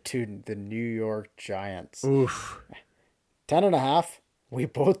heading to the New York Giants. Oof. 10.5. We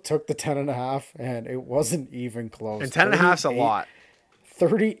both took the 10.5, and it wasn't even close. And 10.5's a lot.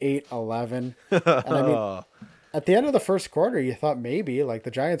 38-11. And I mean, at the end of the first quarter, you thought maybe, like,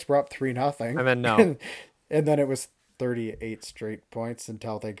 the Giants were up 3-0. And then no. And then it was 38 straight points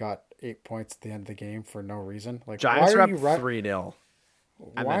until they got 8 points at the end of the game for no reason. Like, Giants were up 3-0.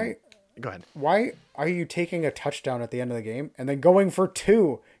 Why? Go ahead. Why are you taking a touchdown at the end of the game and then going for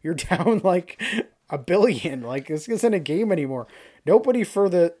 2? You're down like $1 billion. Like, this isn't a game anymore. Nobody for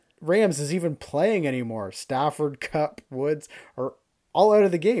the Rams is even playing anymore. Stafford, Kupp, Woods are all out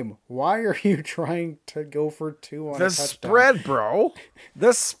of the game. Why are you trying to go for 2 on a touchdown? The spread, bro.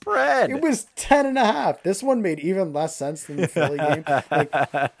 The spread. It was 10.5. This one made even less sense than the Philly game. Like,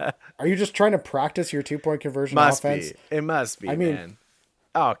 are you just trying to practice your 2-point conversion offense? It must be, man.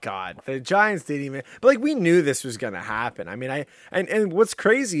 Oh God, the Giants didn't even. But like, we knew this was going to happen. I mean, and what's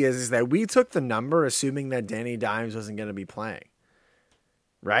crazy is that we took the number assuming that Danny Dimes wasn't going to be playing.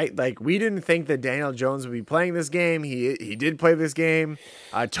 Right? Like, we didn't think that Daniel Jones would be playing this game. He did play this game.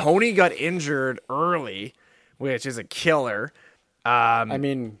 Tony got injured early, which is a killer. I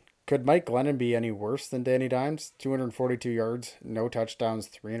mean, could Mike Glennon be any worse than Danny Dimes? 242 yards, no touchdowns,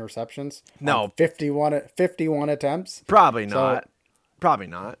 3 interceptions. No. 51 attempts. Probably not. Probably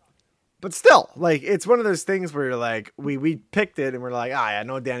not. But still, like, it's one of those things where you're like, we picked it and we're like, I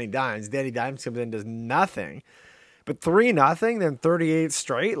know Danny Dimes. Danny Dimes comes in and does nothing. But 3-0, then 38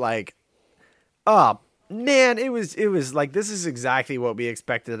 straight, like, oh man, it was like, this is exactly what we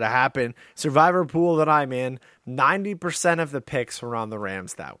expected to happen. Survivor pool that I'm in, 90% of the picks were on the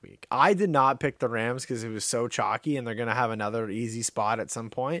Rams that week. I did not pick the Rams because it was so chalky and they're going to have another easy spot at some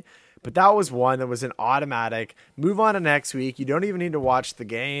point. But that was one that was an automatic move on to next week. You don't even need to watch the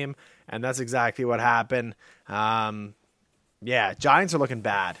game. And that's exactly what happened. Yeah, Giants are looking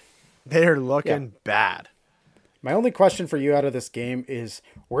bad. They're looking bad. My only question for you out of this game is,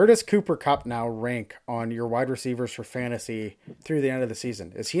 where does Cooper Kupp now rank on your wide receivers for fantasy through the end of the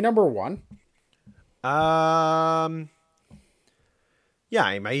season? Is he number 1?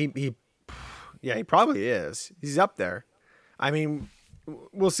 Yeah, he probably is. He's up there. I mean,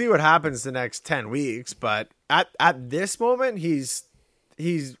 we'll see what happens the next 10 weeks, but at this moment, he's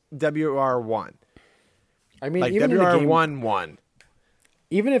WR1. I mean, Like even in a WR game, won.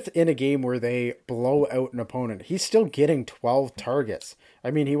 even if in a game where they blow out an opponent, he's still getting 12 targets. I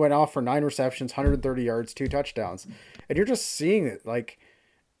mean, he went off for 9 receptions, 130 yards, 2 touchdowns. And you're just seeing it. Like,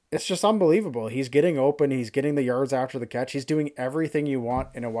 it's just unbelievable. He's getting open. He's getting the yards after the catch. He's doing everything you want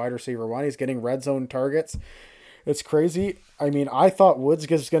in a wide receiver one. He's getting red zone targets. It's crazy. I mean, I thought Woods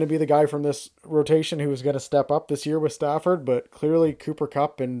was going to be the guy from this rotation who was going to step up this year with Stafford, but clearly Cooper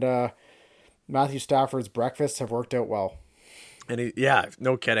Kupp and Matthew Stafford's breakfasts have worked out well. And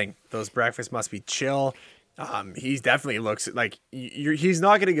no kidding. Those breakfasts must be chill. He definitely looks like he's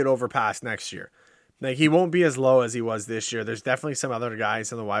not going to get overpassed next year. Like, he won't be as low as he was this year. There's definitely some other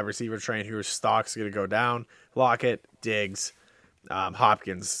guys in the wide receiver train whose stock's going to go down. Lockett, Diggs,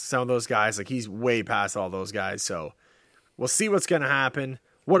 Hopkins, some of those guys. Like, he's way past all those guys. So we'll see what's going to happen.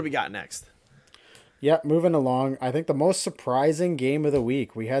 What do we got next? Yeah, moving along. I think the most surprising game of the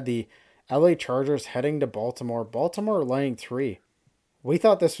week, we had the LA Chargers heading to Baltimore. Baltimore laying 3. We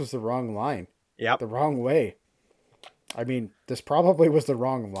thought this was the wrong line. Yep. The wrong way. I mean, this probably was the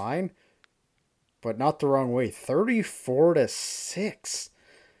wrong line, but not the wrong way. 34-6.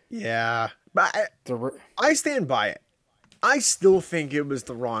 Yeah. But I stand by it. I still think it was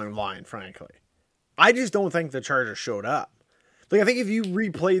the wrong line, frankly. I just don't think the Chargers showed up. Like, I think if you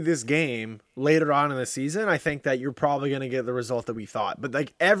replay this game later on in the season, I think that you're probably going to get the result that we thought. But,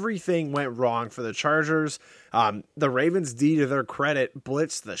 like, everything went wrong for the Chargers. The Ravens, D, to their credit,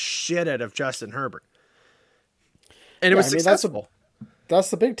 blitzed the shit out of Justin Herbert. And it was successful. That's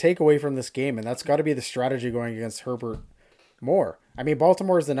the big takeaway from this game, and that's got to be the strategy going against Herbert more. I mean,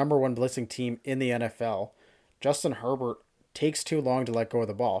 Baltimore is the number 1 blitzing team in the NFL. Justin Herbert takes too long to let go of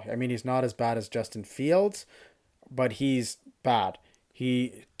the ball. I mean, he's not as bad as Justin Fields, but he's bad.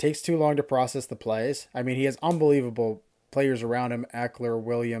 He takes too long to process the plays. I mean, he has unbelievable players around him, Eckler,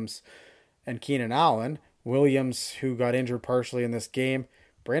 Williams, and Keenan Allen. Williams, who got injured partially in this game.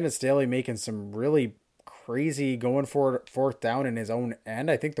 Brandon Staley making some really crazy going for fourth down in his own end.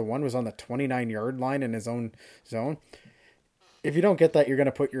 I think the one was on the 29-yard line in his own zone. If you don't get that, you're going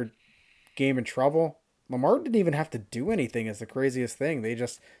to put your game in trouble. Lamar didn't even have to do anything is the craziest thing.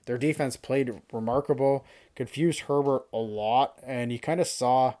 Their defense played remarkable, confused Herbert a lot, and you kind of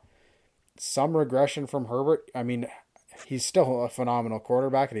saw some regression from Herbert. I mean, he's still a phenomenal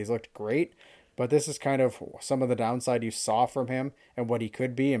quarterback and he's looked great, but this is kind of some of the downside you saw from him and what he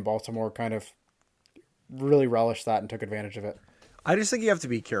could be, and Baltimore kind of really relished that and took advantage of it. I just think you have to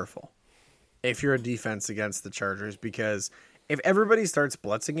be careful if you're a defense against the Chargers, because if everybody starts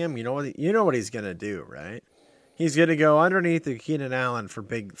blitzing him, you know what he's going to do, right? He's going to go underneath the Keenan Allen for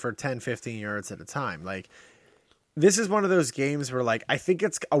 10, 15 yards at a time. Like, this is one of those games where, like, I think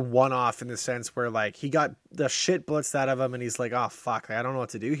it's a one-off in the sense where, like, he got the shit blitzed out of him and he's like, oh, fuck, I don't know what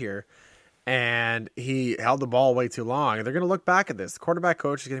to do here. And he held the ball way too long. And they're going to look back at this. The quarterback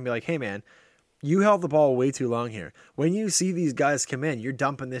coach is going to be like, hey, man, you held the ball way too long here. When you see these guys come in, you're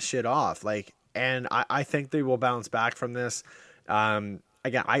dumping this shit off. Like, and I think they will bounce back from this. Again,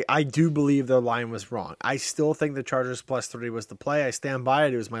 I do believe their line was wrong. I still think the Chargers +3 was the play. I stand by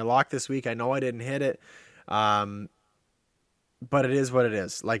it. It was my lock this week. I know I didn't hit it. But it is what it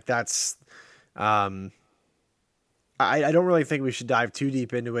is. Like, that's, I don't really think we should dive too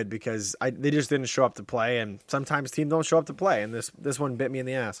deep into it because they just didn't show up to play, and sometimes teams don't show up to play, and this one bit me in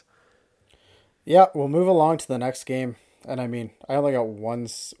the ass. Yeah, we'll move along to the next game. And I mean, I only got one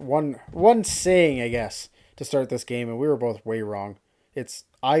saying, I guess, to start this game, and we were both way wrong. It's,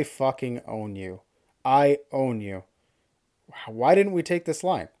 I fucking own you. I own you. Why didn't we take this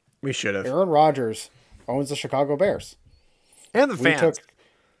line? We should have. Aaron Rodgers owns the Chicago Bears. And the fans.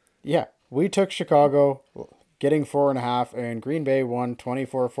 We took Chicago getting 4.5, and Green Bay won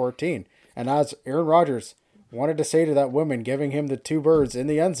 24-14. And as Aaron Rodgers wanted to say to that woman giving him the 2 birds in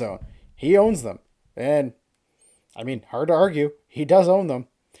the end zone, he owns them. And I mean, hard to argue. He does own them.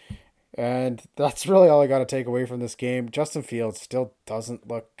 And that's really all I got to take away from this game. Justin Fields still doesn't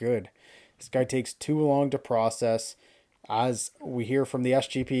look good. This guy takes too long to process. As we hear from the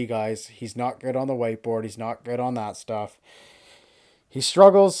SGP guys, he's not good on the whiteboard. He's not good on that stuff. He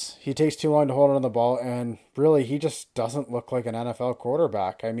struggles. He takes too long to hold on the ball. And really, he just doesn't look like an NFL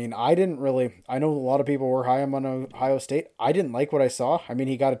quarterback. I mean, I know a lot of people were high on Ohio State. I didn't like what I saw. I mean,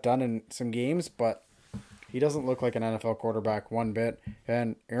 he got it done in some games, but he doesn't look like an NFL quarterback one bit.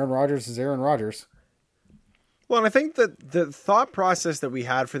 And Aaron Rodgers is Aaron Rodgers. Well, and I think that the thought process that we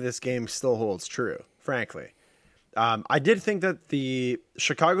had for this game still holds true, frankly. I did think that the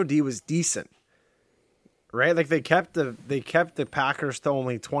Chicago D was decent, right? Like, they kept the Packers to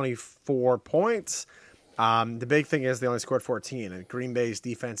only 24 points. The big thing is they only scored 14, and Green Bay's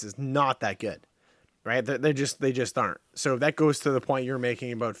defense is not that good. right? They just aren't. So that goes to the point you're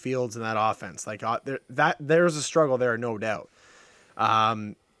making about Fields and that offense. Like there's a struggle there, no doubt.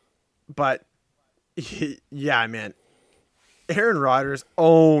 But yeah, man, Aaron Rodgers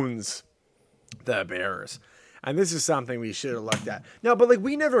owns the Bears. And this is something we should have looked at. No, but like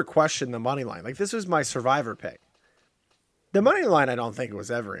we never questioned the money line. Like this was my survivor pick. The money line, I don't think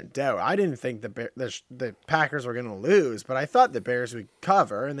was ever in doubt. I didn't think the Packers were going to lose, but I thought the Bears would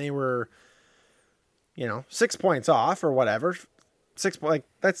cover, and they were, 6 points off or whatever.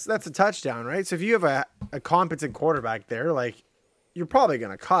 That's a touchdown, right? So if you have a competent quarterback there, like you're probably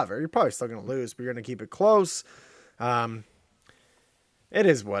going to cover. You're probably still going to lose, but you're going to keep it close. It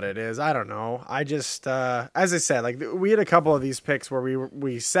is what it is. I don't know. I just, as I said, like we had a couple of these picks where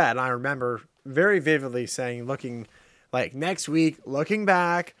we said, I remember very vividly saying, looking like next week, looking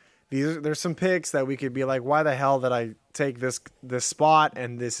back, there's some picks that we could be like, why the hell did I take this spot?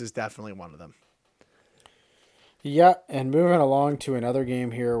 And this is definitely one of them. Yeah, and moving along to another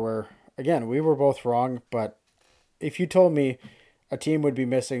game here where, again, we were both wrong, but if you told me a team would be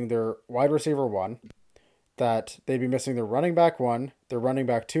missing their wide receiver 1, that they'd be missing their running back 1, their running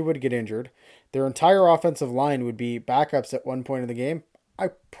back 2 would get injured, their entire offensive line would be backups at one point in the game,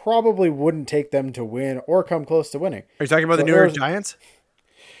 I probably wouldn't take them to win or come close to winning. Are you talking about the New York Giants?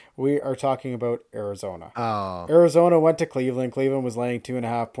 We are talking about Arizona. Oh. Arizona went to Cleveland. Cleveland was laying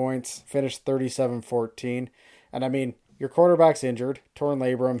 2.5 points, finished 37-14. And I mean, your quarterback's injured, torn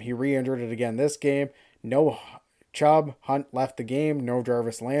labrum. He re-injured it again this game. No Chubb, Hunt left the game. No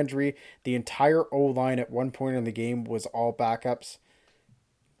Jarvis Landry. The entire O-line at one point in the game was all backups.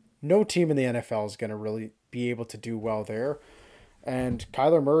 No team in the NFL is going to really be able to do well there. And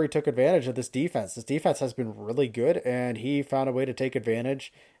Kyler Murray took advantage of this defense. This defense has been really good, and he found a way to take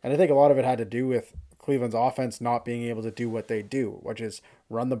advantage. And I think a lot of it had to do with Cleveland's offense not being able to do what they do, which is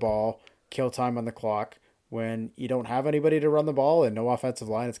run the ball, kill time on the clock. When you don't have anybody to run the ball and no offensive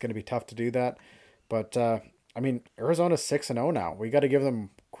line, it's going to be tough to do that. But, I mean, Arizona's 6-0 now. We got to give them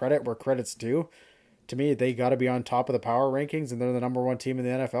credit where credit's due. To me, they got to be on top of the power rankings, and they're the number 1 team in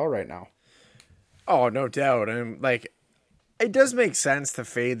the NFL right now. Oh, no doubt. And, like, it does make sense to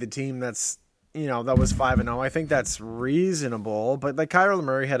fade the team that's, that was 5-0. I think that's reasonable. But like Kyler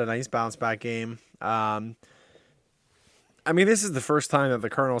Murray had a nice bounce back game. I mean, this is the first time that the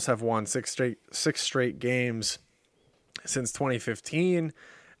Colonels have won six straight games since 2015.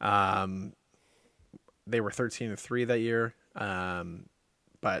 They were 13-3 that year.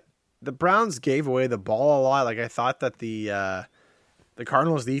 But the Browns gave away the ball a lot. Like I thought that the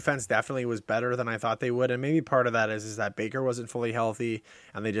Cardinals defense definitely was better than I thought they would. And maybe part of that is that Baker wasn't fully healthy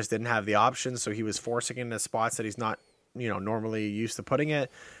and they just didn't have the options. So he was forcing into spots that he's not, normally used to putting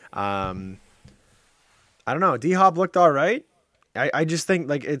it. I don't know. D-Hop looked all right. I just think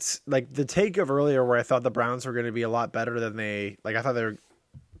like it's like the take of earlier where I thought the Browns were going to be a lot better than I thought they were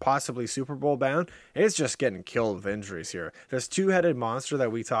possibly Super Bowl bound. It's just getting killed with injuries here. This 2-headed monster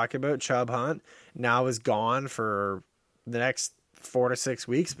that we talk about, Chubb Hunt, now is gone for the next 4 to 6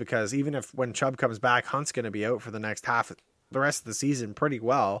 weeks, because even if when Chubb comes back, Hunt's going to be out for the next the rest of the season pretty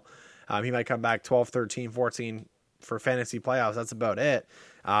well. He might come back 12, 13, 14 for fantasy playoffs. That's about it.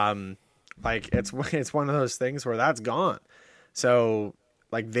 Like it's one of those things where that's gone. So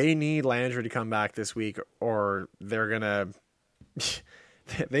like they need Landry to come back this week or they're going to,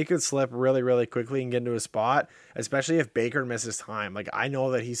 they could slip really, really quickly and get into a spot, especially if Baker misses time. Like I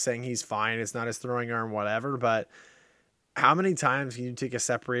know that he's saying he's fine. It's not his throwing arm, whatever, but how many times can you take a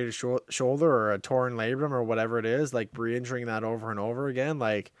separated shoulder or a torn labrum or whatever it is, like re-injuring that over and over again?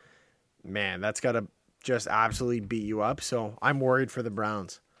 Like, man, that's got to just absolutely beat you up. So I'm worried for the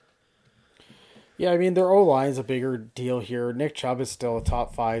Browns. Yeah, I mean, their O-line is a bigger deal here. Nick Chubb is still a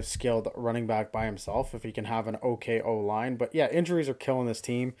top 5 skilled running back by himself if he can have an okay O-line. But yeah, injuries are killing this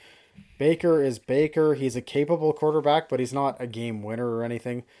team. Baker is Baker. He's a capable quarterback, but he's not a game winner or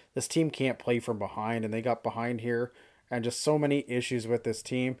anything. This team can't play from behind, and they got behind here. And just so many issues with this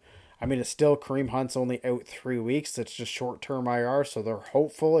team. I mean, it's still Kareem Hunt's only out 3 weeks. It's just short-term IR, so they're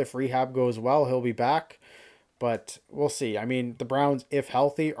hopeful if rehab goes well, he'll be back. But we'll see. I mean, the Browns, if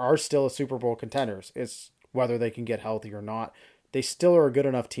healthy, are still a Super Bowl contenders. It's whether they can get healthy or not. They still are a good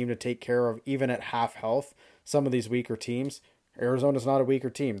enough team to take care of, even at half health, some of these weaker teams. Arizona's not a weaker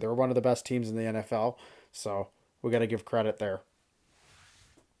team. They're one of the best teams in the NFL, so we got to give credit there.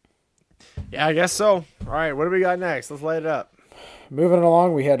 Yeah, I guess so. All right, what do we got next? Let's light it up. Moving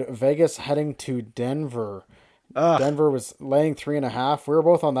along, we had Vegas heading to Denver. Denver was laying 3.5. We were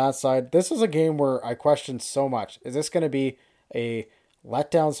both on that side. This is a game where I questioned so much. Is this going to be a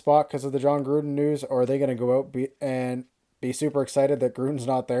letdown spot because of the John Gruden news, or are they going to go out and be super excited that Gruden's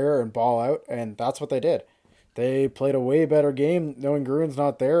not there and ball out, and that's what they did. They played a way better game knowing Gruden's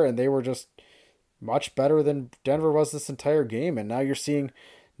not there, and they were just much better than Denver was this entire game. And now you're seeing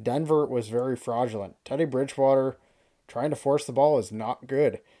Denver was very fraudulent. Teddy Bridgewater trying to force the ball is not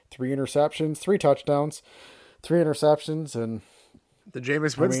good. 3 interceptions, 3 touchdowns, 3 interceptions, and the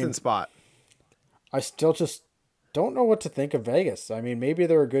Jameis Winston spot. I still just don't know what to think of Vegas. I mean, maybe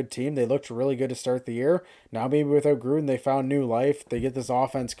they're a good team. They looked really good to start the year. Now maybe without Gruden, they found new life. They get this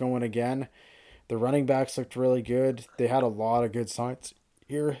offense going again. The running backs looked really good. They had a lot of good signs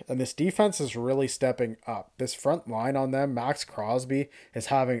here. And this defense is really stepping up. This front line on them, Max Crosby, is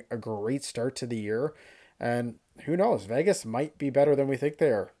having a great start to the year. And who knows? Vegas might be better than we think they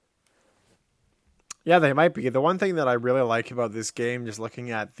are. Yeah, they might be. The one thing that I really like about this game, just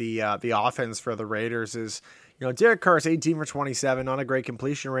looking at the offense for the Raiders, is, Derek Carr's 18 for 27, not a great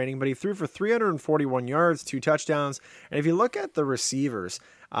completion rating, but he threw for 341 yards, 2 touchdowns. And if you look at the receivers,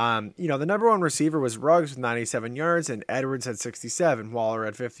 the number one receiver was Ruggs with 97 yards, and Edwards had 67, Waller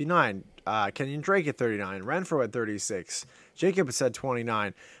at 59, Kenyon Drake at 39, Renfro at 36, Jacobs had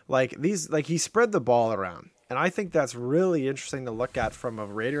 29. He spread the ball around. And I think that's really interesting to look at from a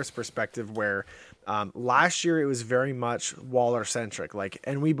Raiders perspective, where last year it was very much Waller centric.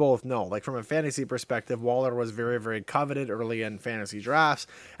 And we both know, from a fantasy perspective, Waller was very, very coveted early in fantasy drafts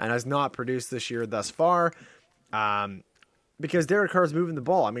and has not produced this year thus far because Derek Carr's moving the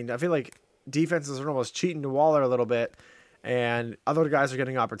ball. I mean, I feel like defenses are almost cheating to Waller a little bit, and other guys are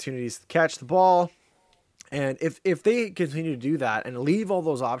getting opportunities to catch the ball. And if they continue to do that and leave all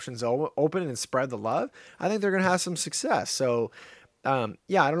those options open and spread the love, I think they're going to have some success. So, I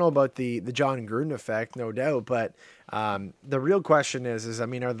don't know about the John Gruden effect, no doubt. But the real question is,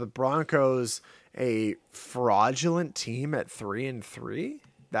 are the Broncos a fraudulent team at 3-3?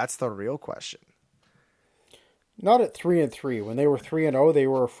 That's the real question. Not at 3-3. When they were 3-0, they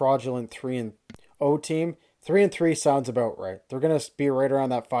were a fraudulent 3-0 team. 3-3 sounds about right. They're going to be right around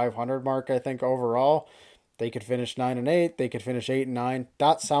that 500 mark, I think, overall. They could finish 9-8. They could finish 8-9.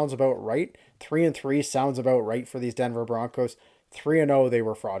 That sounds about right. 3-3 sounds about right for these Denver Broncos. 3-0, they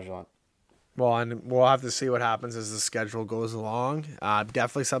were fraudulent. Well, and we'll have to see what happens as the schedule goes along.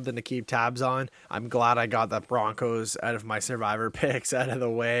 Definitely something to keep tabs on. I'm glad I got the Broncos out of my survivor picks out of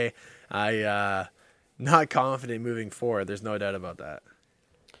the way. Not confident moving forward. There's no doubt about that.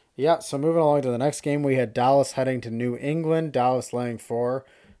 Yeah, so moving along to the next game, we had Dallas heading to New England. Dallas laying 4.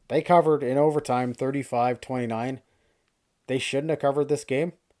 They covered in overtime 35-29. They shouldn't have covered this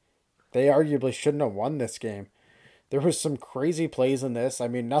game. They arguably shouldn't have won this game. There was some crazy plays in this. I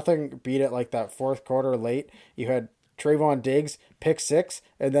mean, nothing beat it like that fourth quarter late. You had Trayvon Diggs pick 6,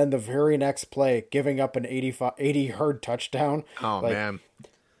 and then the very next play giving up an 80-yard touchdown. Oh, man.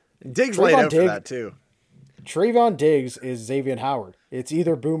 Diggs laid out for that, too. Trayvon Diggs is Xavier Howard. It's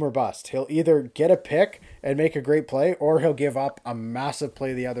either boom or bust. He'll either get a pick and make a great play, or he'll give up a massive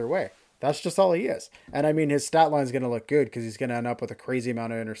play the other way. That's just all he is. And I mean, his stat line is going to look good because he's going to end up with a crazy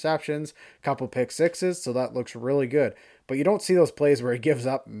amount of interceptions, a couple pick 6s, so that looks really good. But you don't see those plays where he gives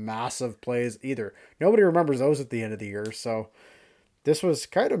up massive plays either. Nobody remembers those at the end of the year. So this was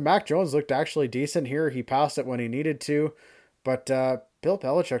kind of, Mac Jones looked actually decent here. He passed it when he needed to. But Bill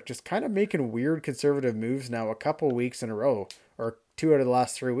Belichick just kind of making weird conservative moves now a couple weeks in a row, or 2 out of the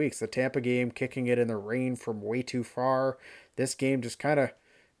last 3 weeks. The Tampa game, kicking it in the rain from way too far. This game just kind of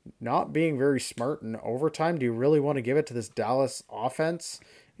not being very smart in overtime. Do you really want to give it to this Dallas offense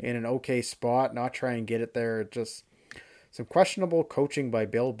in an okay spot, not try and get it there? Just some questionable coaching by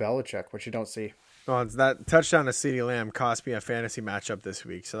Bill Belichick, which you don't see. Well, it's that touchdown to CeeDee Lamb cost me a fantasy matchup this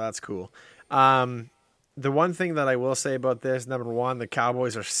week, so that's cool. The one thing that I will say about this, number one, the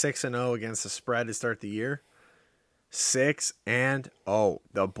Cowboys are 6-0 against the spread to start the year. 6-0.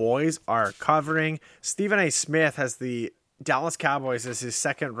 The boys are covering. Stephen A. Smith has the Dallas Cowboys as his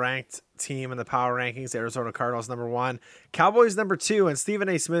second-ranked team in the power rankings. The Arizona Cardinals, number 1. Cowboys, number 2. And Stephen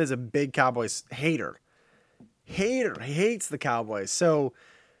A. Smith is a big Cowboys hater. He hates the Cowboys. So,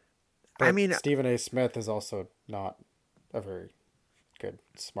 but Stephen A. Smith is also not a very good,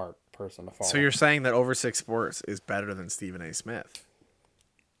 smart person to follow. So you're saying that Over 6 Sports is better than Stephen A. Smith?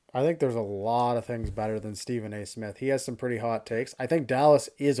 I think there's a lot of things better than Stephen A. Smith. He has some pretty hot takes. I think Dallas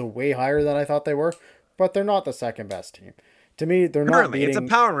is a way higher than I thought they were, but they're not the second best team. To me, they're not beating... It's a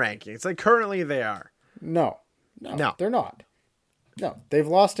power ranking. It's like currently they are. No, they're not. No, they've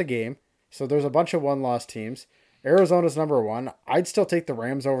lost a game, so there's a bunch of one-loss teams. Arizona's number 1. I'd still take the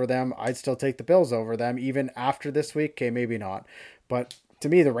Rams over them. I'd still take the Bills over them, even after this week. Okay, maybe not. But to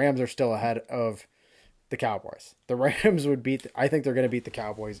me, the Rams are still ahead of the Cowboys. The Rams would I think they're going to beat the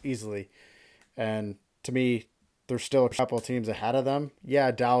Cowboys easily. And to me, there's still a couple of teams ahead of them.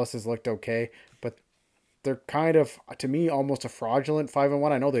 Yeah, Dallas has looked okay, but they're kind of, to me, almost a fraudulent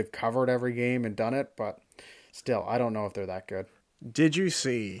 5-1. I know they've covered every game and done it, but still, I don't know if they're that good. Did you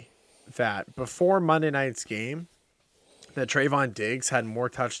see that before Monday night's game, that Trayvon Diggs had more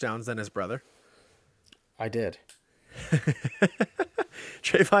touchdowns than his brother? I did.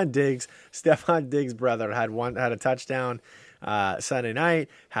 Trayvon Diggs, Stephon Diggs' brother, had a touchdown Sunday night,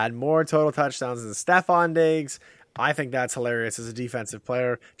 had more total touchdowns than Stephon Diggs. I think that's hilarious as a defensive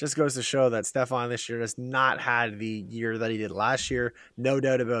player. Just goes to show that Stephon this year has not had the year that he did last year. No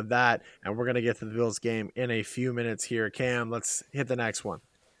doubt about that. And we're going to get to the Bills game in a few minutes here. Cam, let's hit the next one.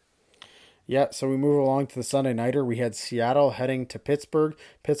 Yeah, so we move along to the Sunday nighter. We had Seattle heading to Pittsburgh.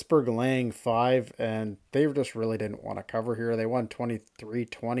 Pittsburgh laying 5, and they just really didn't want to cover here. They won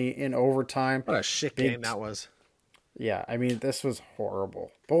 23-20 in overtime. What a shit game that was. Yeah, I mean, this was horrible.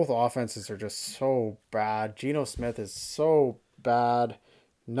 Both offenses are just so bad. Geno Smith is so bad.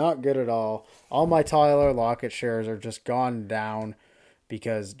 Not good at all. All my Tyler Lockett shares are just gone down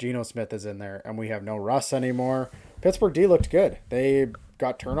because Geno Smith is in there, and we have no Russ anymore. Pittsburgh D looked good. They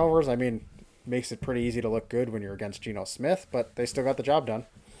got turnovers. I mean, makes it pretty easy to look good when you're against Geno Smith, but they still got the job done.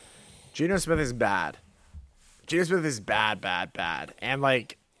 Geno Smith is bad. Geno Smith is bad. And,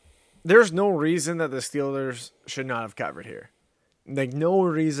 like, there's no reason that the Steelers should not have covered here. Like, no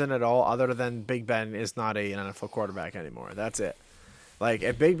reason at all other than Big Ben is not an NFL quarterback anymore. That's it. Like,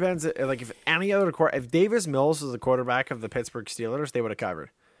 if Big Ben's, like, if any other if Davis Mills was the quarterback of the Pittsburgh Steelers, they would have covered.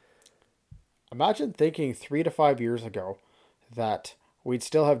 Imagine thinking 3 to 5 years ago that we'd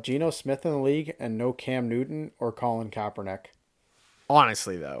still have Geno Smith in the league and no Cam Newton or Colin Kaepernick.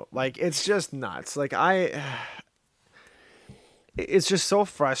 Honestly, though, like, it's just nuts. Like, it's just so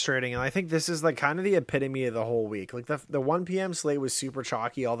frustrating. And I think this is, like, kind of the epitome of the whole week. Like, the 1 p.m. slate was super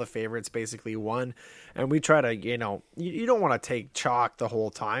chalky. All the favorites basically won. And we try to, you know, you don't want to take chalk the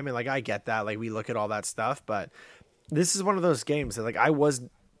whole time. And, like, I get that. Like, we look at all that stuff. But this is one of those games that, like, I was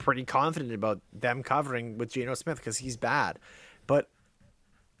pretty confident about them covering with Geno Smith because he's bad. But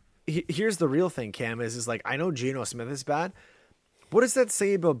here's the real thing, Cam, is like, I know Geno Smith is bad. What does that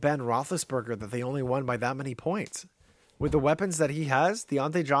say about Ben Roethlisberger that they only won by that many points? With the weapons that he has,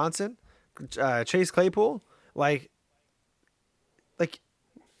 Deontay Johnson, Chase Claypool, like Ben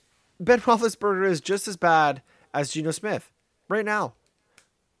Roethlisberger is just as bad as Geno Smith right now.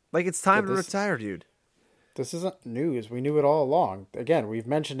 Like, it's time to retire, dude. This isn't news. We knew it all along. Again, we've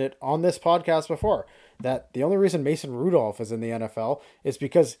mentioned it on this podcast before, that the only reason Mason Rudolph is in the NFL is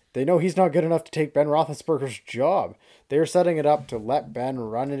because they know he's not good enough to take Ben Roethlisberger's job. They're setting it up to let Ben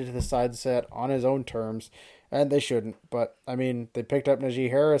run into the side set on his own terms, and they shouldn't. But, I mean, they picked up Najee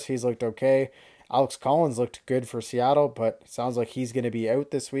Harris. He's looked okay. Alex Collins looked good for Seattle, but it sounds like he's going to be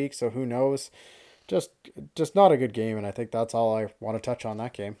out this week, so who knows. Just not a good game, and I think that's all I want to touch on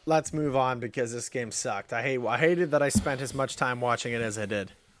that game. Let's move on because this game sucked. I hated that I spent as much time watching it as I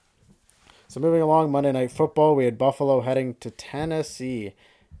did. So moving along, Monday Night Football, we had Buffalo heading to Tennessee.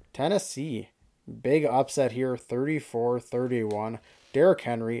 Tennessee, big upset here, 34-31. Derrick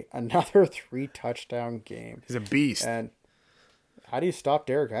Henry, another 3-touchdown game. He's a beast. And how do you stop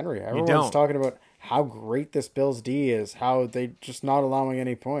Derrick Henry? Everyone's talking about how great this Bills D is, how they just not allowing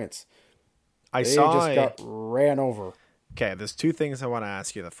any points. They just got ran over. Okay, there's 2 things I want to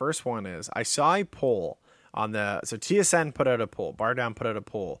ask you. The first one is, I saw a poll on so TSN put out a poll, Bar Down put out a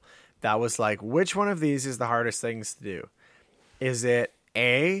poll that was like, which one of these is the hardest things to do? Is it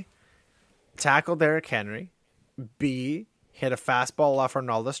A, tackle Derrick Henry, B, hit a fastball off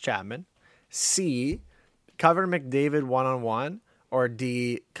Arnaldus Chapman, C, cover McDavid one-on-one, or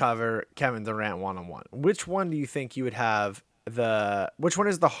D, cover Kevin Durant one-on-one? Which one do you think you would have which one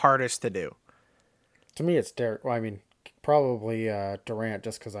is the hardest to do? To me, it's Derrick. Well, I mean, probably Durant,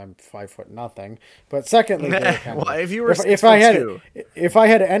 just because I'm 5'0". But secondly, Derrick Henry. Well, if you were if I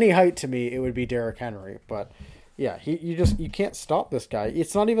had any height to me, it would be Derrick Henry. But yeah, you can't stop this guy.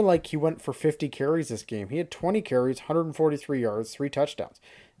 It's not even like he went for 50 carries this game. He had 20 carries, 143 yards, 3 touchdowns.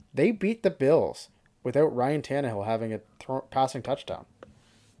 They beat the Bills without Ryan Tannehill having a passing touchdown.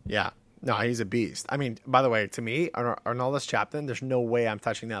 Yeah. No, he's a beast. I mean, by the way, to me, Arnaldus Chapman, there's no way I'm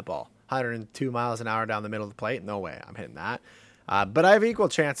touching that ball. 102 miles an hour down the middle of the plate. No way I'm hitting that. But I have equal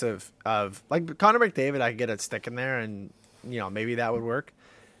chance of like Connor McDavid, I could get it sticking there and, you know, maybe that would work.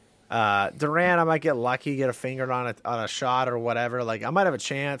 Durant, I might get lucky, get a finger on a shot or whatever. Like, I might have a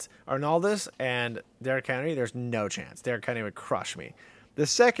chance. Arnaldus and Derrick Henry, there's no chance. Derrick Henry would crush me. The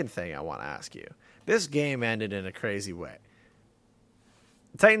second thing I want to ask you, this game ended in a crazy way.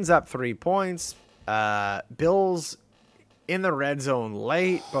 Titans up 3 points. Bills in the red zone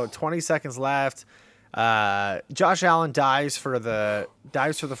late, about 20 seconds left. Josh Allen dives for the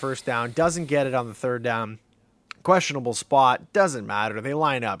first down, doesn't get it on the third down. Questionable spot, doesn't matter. They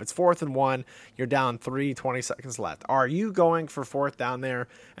line up. It's 4th and 1. You're down 20 seconds left. Are you going for 4th down there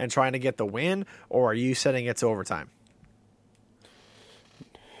and trying to get the win, or are you setting it to overtime?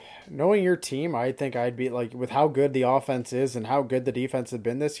 Knowing your team, I think I'd be like, with how good the offense is and how good the defense had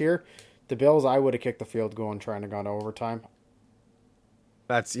been this year, the Bills, I would have kicked the field goal and trying to go to overtime.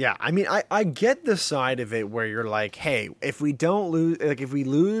 I mean, I get the side of it where you're like, hey, if we don't lose, like if we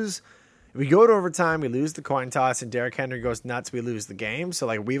go to overtime, we lose the coin toss and Derrick Henry goes nuts, we lose the game. So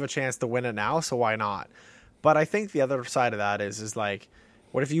like we have a chance to win it now, so why not? But I think the other side of that is like,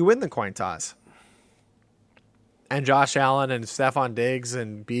 what if you win the coin toss? And Josh Allen and Stephon Diggs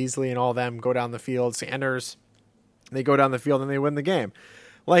and Beasley and all them go down the field, Sanders, they go down the field and they win the game.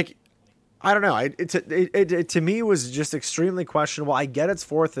 Like, I don't know. It to me was just extremely questionable. I get it's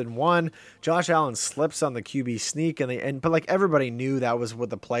 4th and 1. Josh Allen slips on the QB sneak, but like everybody knew that was what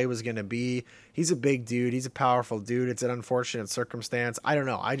the play was going to be. He's a big dude. He's a powerful dude. It's an unfortunate circumstance. I don't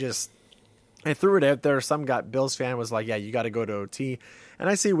know. I threw it out there. Some Bills fan was like, "Yeah, you got to go to OT," and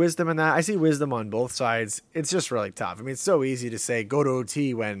I see wisdom in that. I see wisdom on both sides. It's just really tough. I mean, it's so easy to say go to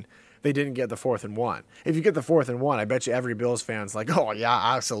OT when they didn't get the 4th and 1. If you get the 4th and 1, I bet you every Bills fan's like, oh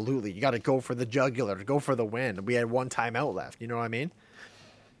yeah, absolutely. You got to go for the jugular, go for the win. We had one timeout left. You know what I mean?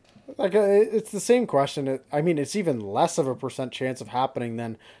 Like it's the same question. I mean, it's even less of a % chance of happening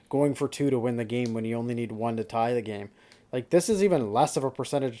than going for 2 to win the game when you only need 1 to tie the game. Like this is even less of a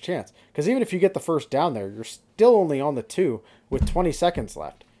percentage chance because even if you get the first down there, you're still only on the 2 with 20 seconds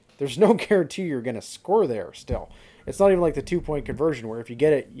left. There's no guarantee you're going to score there still. It's not even like the 2-point conversion where if you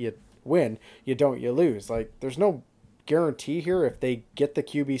get it, you win, you don't, you lose. Like there's no guarantee here if they get the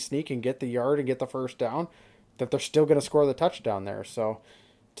QB sneak and get the yard and get the first down that they're still going to score the touchdown there. So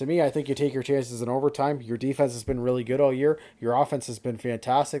to me, I think you take your chances in overtime. Your defense has been really good all year. Your offense has been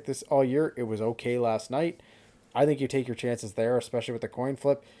fantastic this all year. It was okay last night. I think you take your chances there, especially with the coin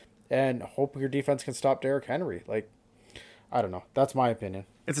flip, and hope your defense can stop Derrick Henry. Like, I don't know. That's my opinion.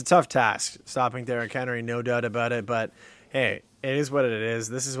 It's a tough task, stopping Derrick Henry, no doubt about it. But, hey, it is what it is.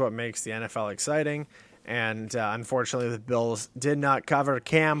 This is what makes the NFL exciting. And unfortunately, the Bills did not cover.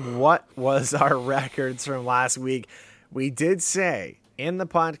 Cam, what was our records from last week? We did say in the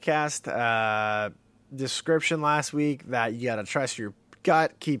podcast description last week that you got to trust your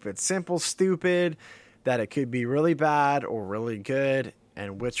gut, keep it simple, stupid, that it could be really bad or really good.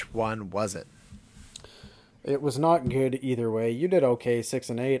 And which one was it? It was not good either way. You did okay,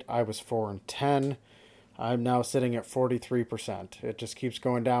 6-8. I was 4-10. I'm now sitting at 43%. It just keeps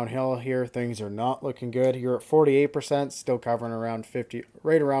going downhill here. Things are not looking good. You're at 48%, still covering around 50,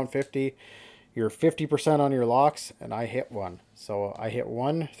 right around 50. You're 50% on your locks, and I hit 1. So I hit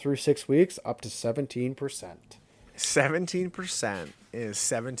 1 through 6 weeks, up to 17%. 17% is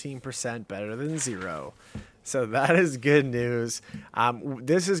 17% better than 0. So that is good news.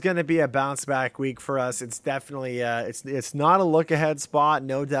 This is going to be a bounce back week for us. It's definitely it's not a look ahead spot,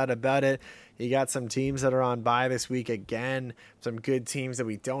 no doubt about it. You got some teams that are on bye this week again, some good teams that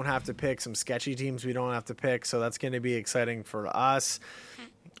we don't have to pick, some sketchy teams we don't have to pick. So that's going to be exciting for us.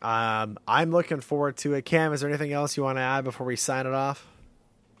 I'm looking forward to it. Cam, is there anything else you want to add before we sign it off?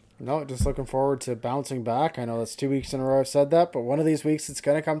 No, just looking forward to bouncing back. I know that's 2 weeks in a row I've said that, but one of these weeks it's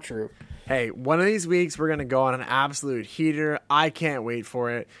going to come true. Hey, one of these weeks we're going to go on an absolute heater. I can't wait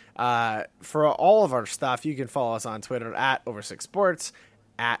for it. For all of our stuff, you can follow us on Twitter at Over6Sports,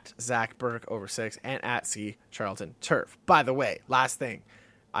 at Zach Burke Over6, and at C Charlton Turf. By the way, last thing,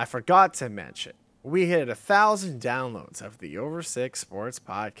 I forgot to mention, we hit 1,000 downloads of the Over6 Sports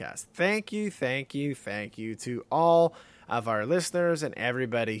podcast. Thank you to all of our listeners and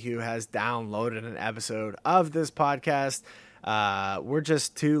everybody who has downloaded an episode of this podcast. We're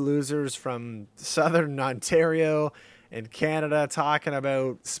just 2 losers from Southern Ontario in Canada talking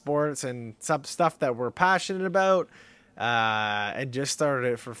about sports and some stuff that we're passionate about, and just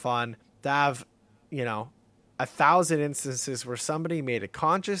started it for fun. To have, 1,000 instances where somebody made a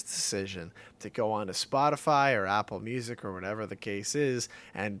conscious decision to go on to Spotify or Apple Music or whatever the case is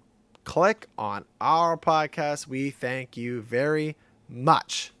and click on our podcast. We thank you very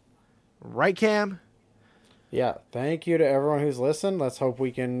much. Right, Cam? Yeah, thank you to everyone who's listened. Let's hope we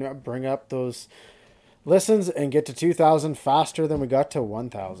can bring up those listens and get to 2,000 faster than we got to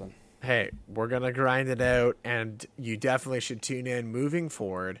 1,000. Hey, we're going to grind it out, and you definitely should tune in moving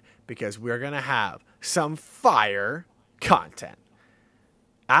forward because we're going to have some fire content.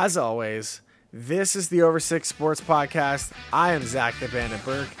 As always, this is the Over6 Sports Podcast. I am Zach the Bandit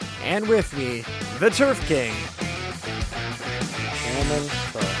Burke, and with me, the Turf King, Cameron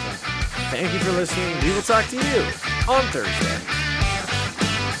Charlton. Thank you for listening. We will talk to you on Thursday.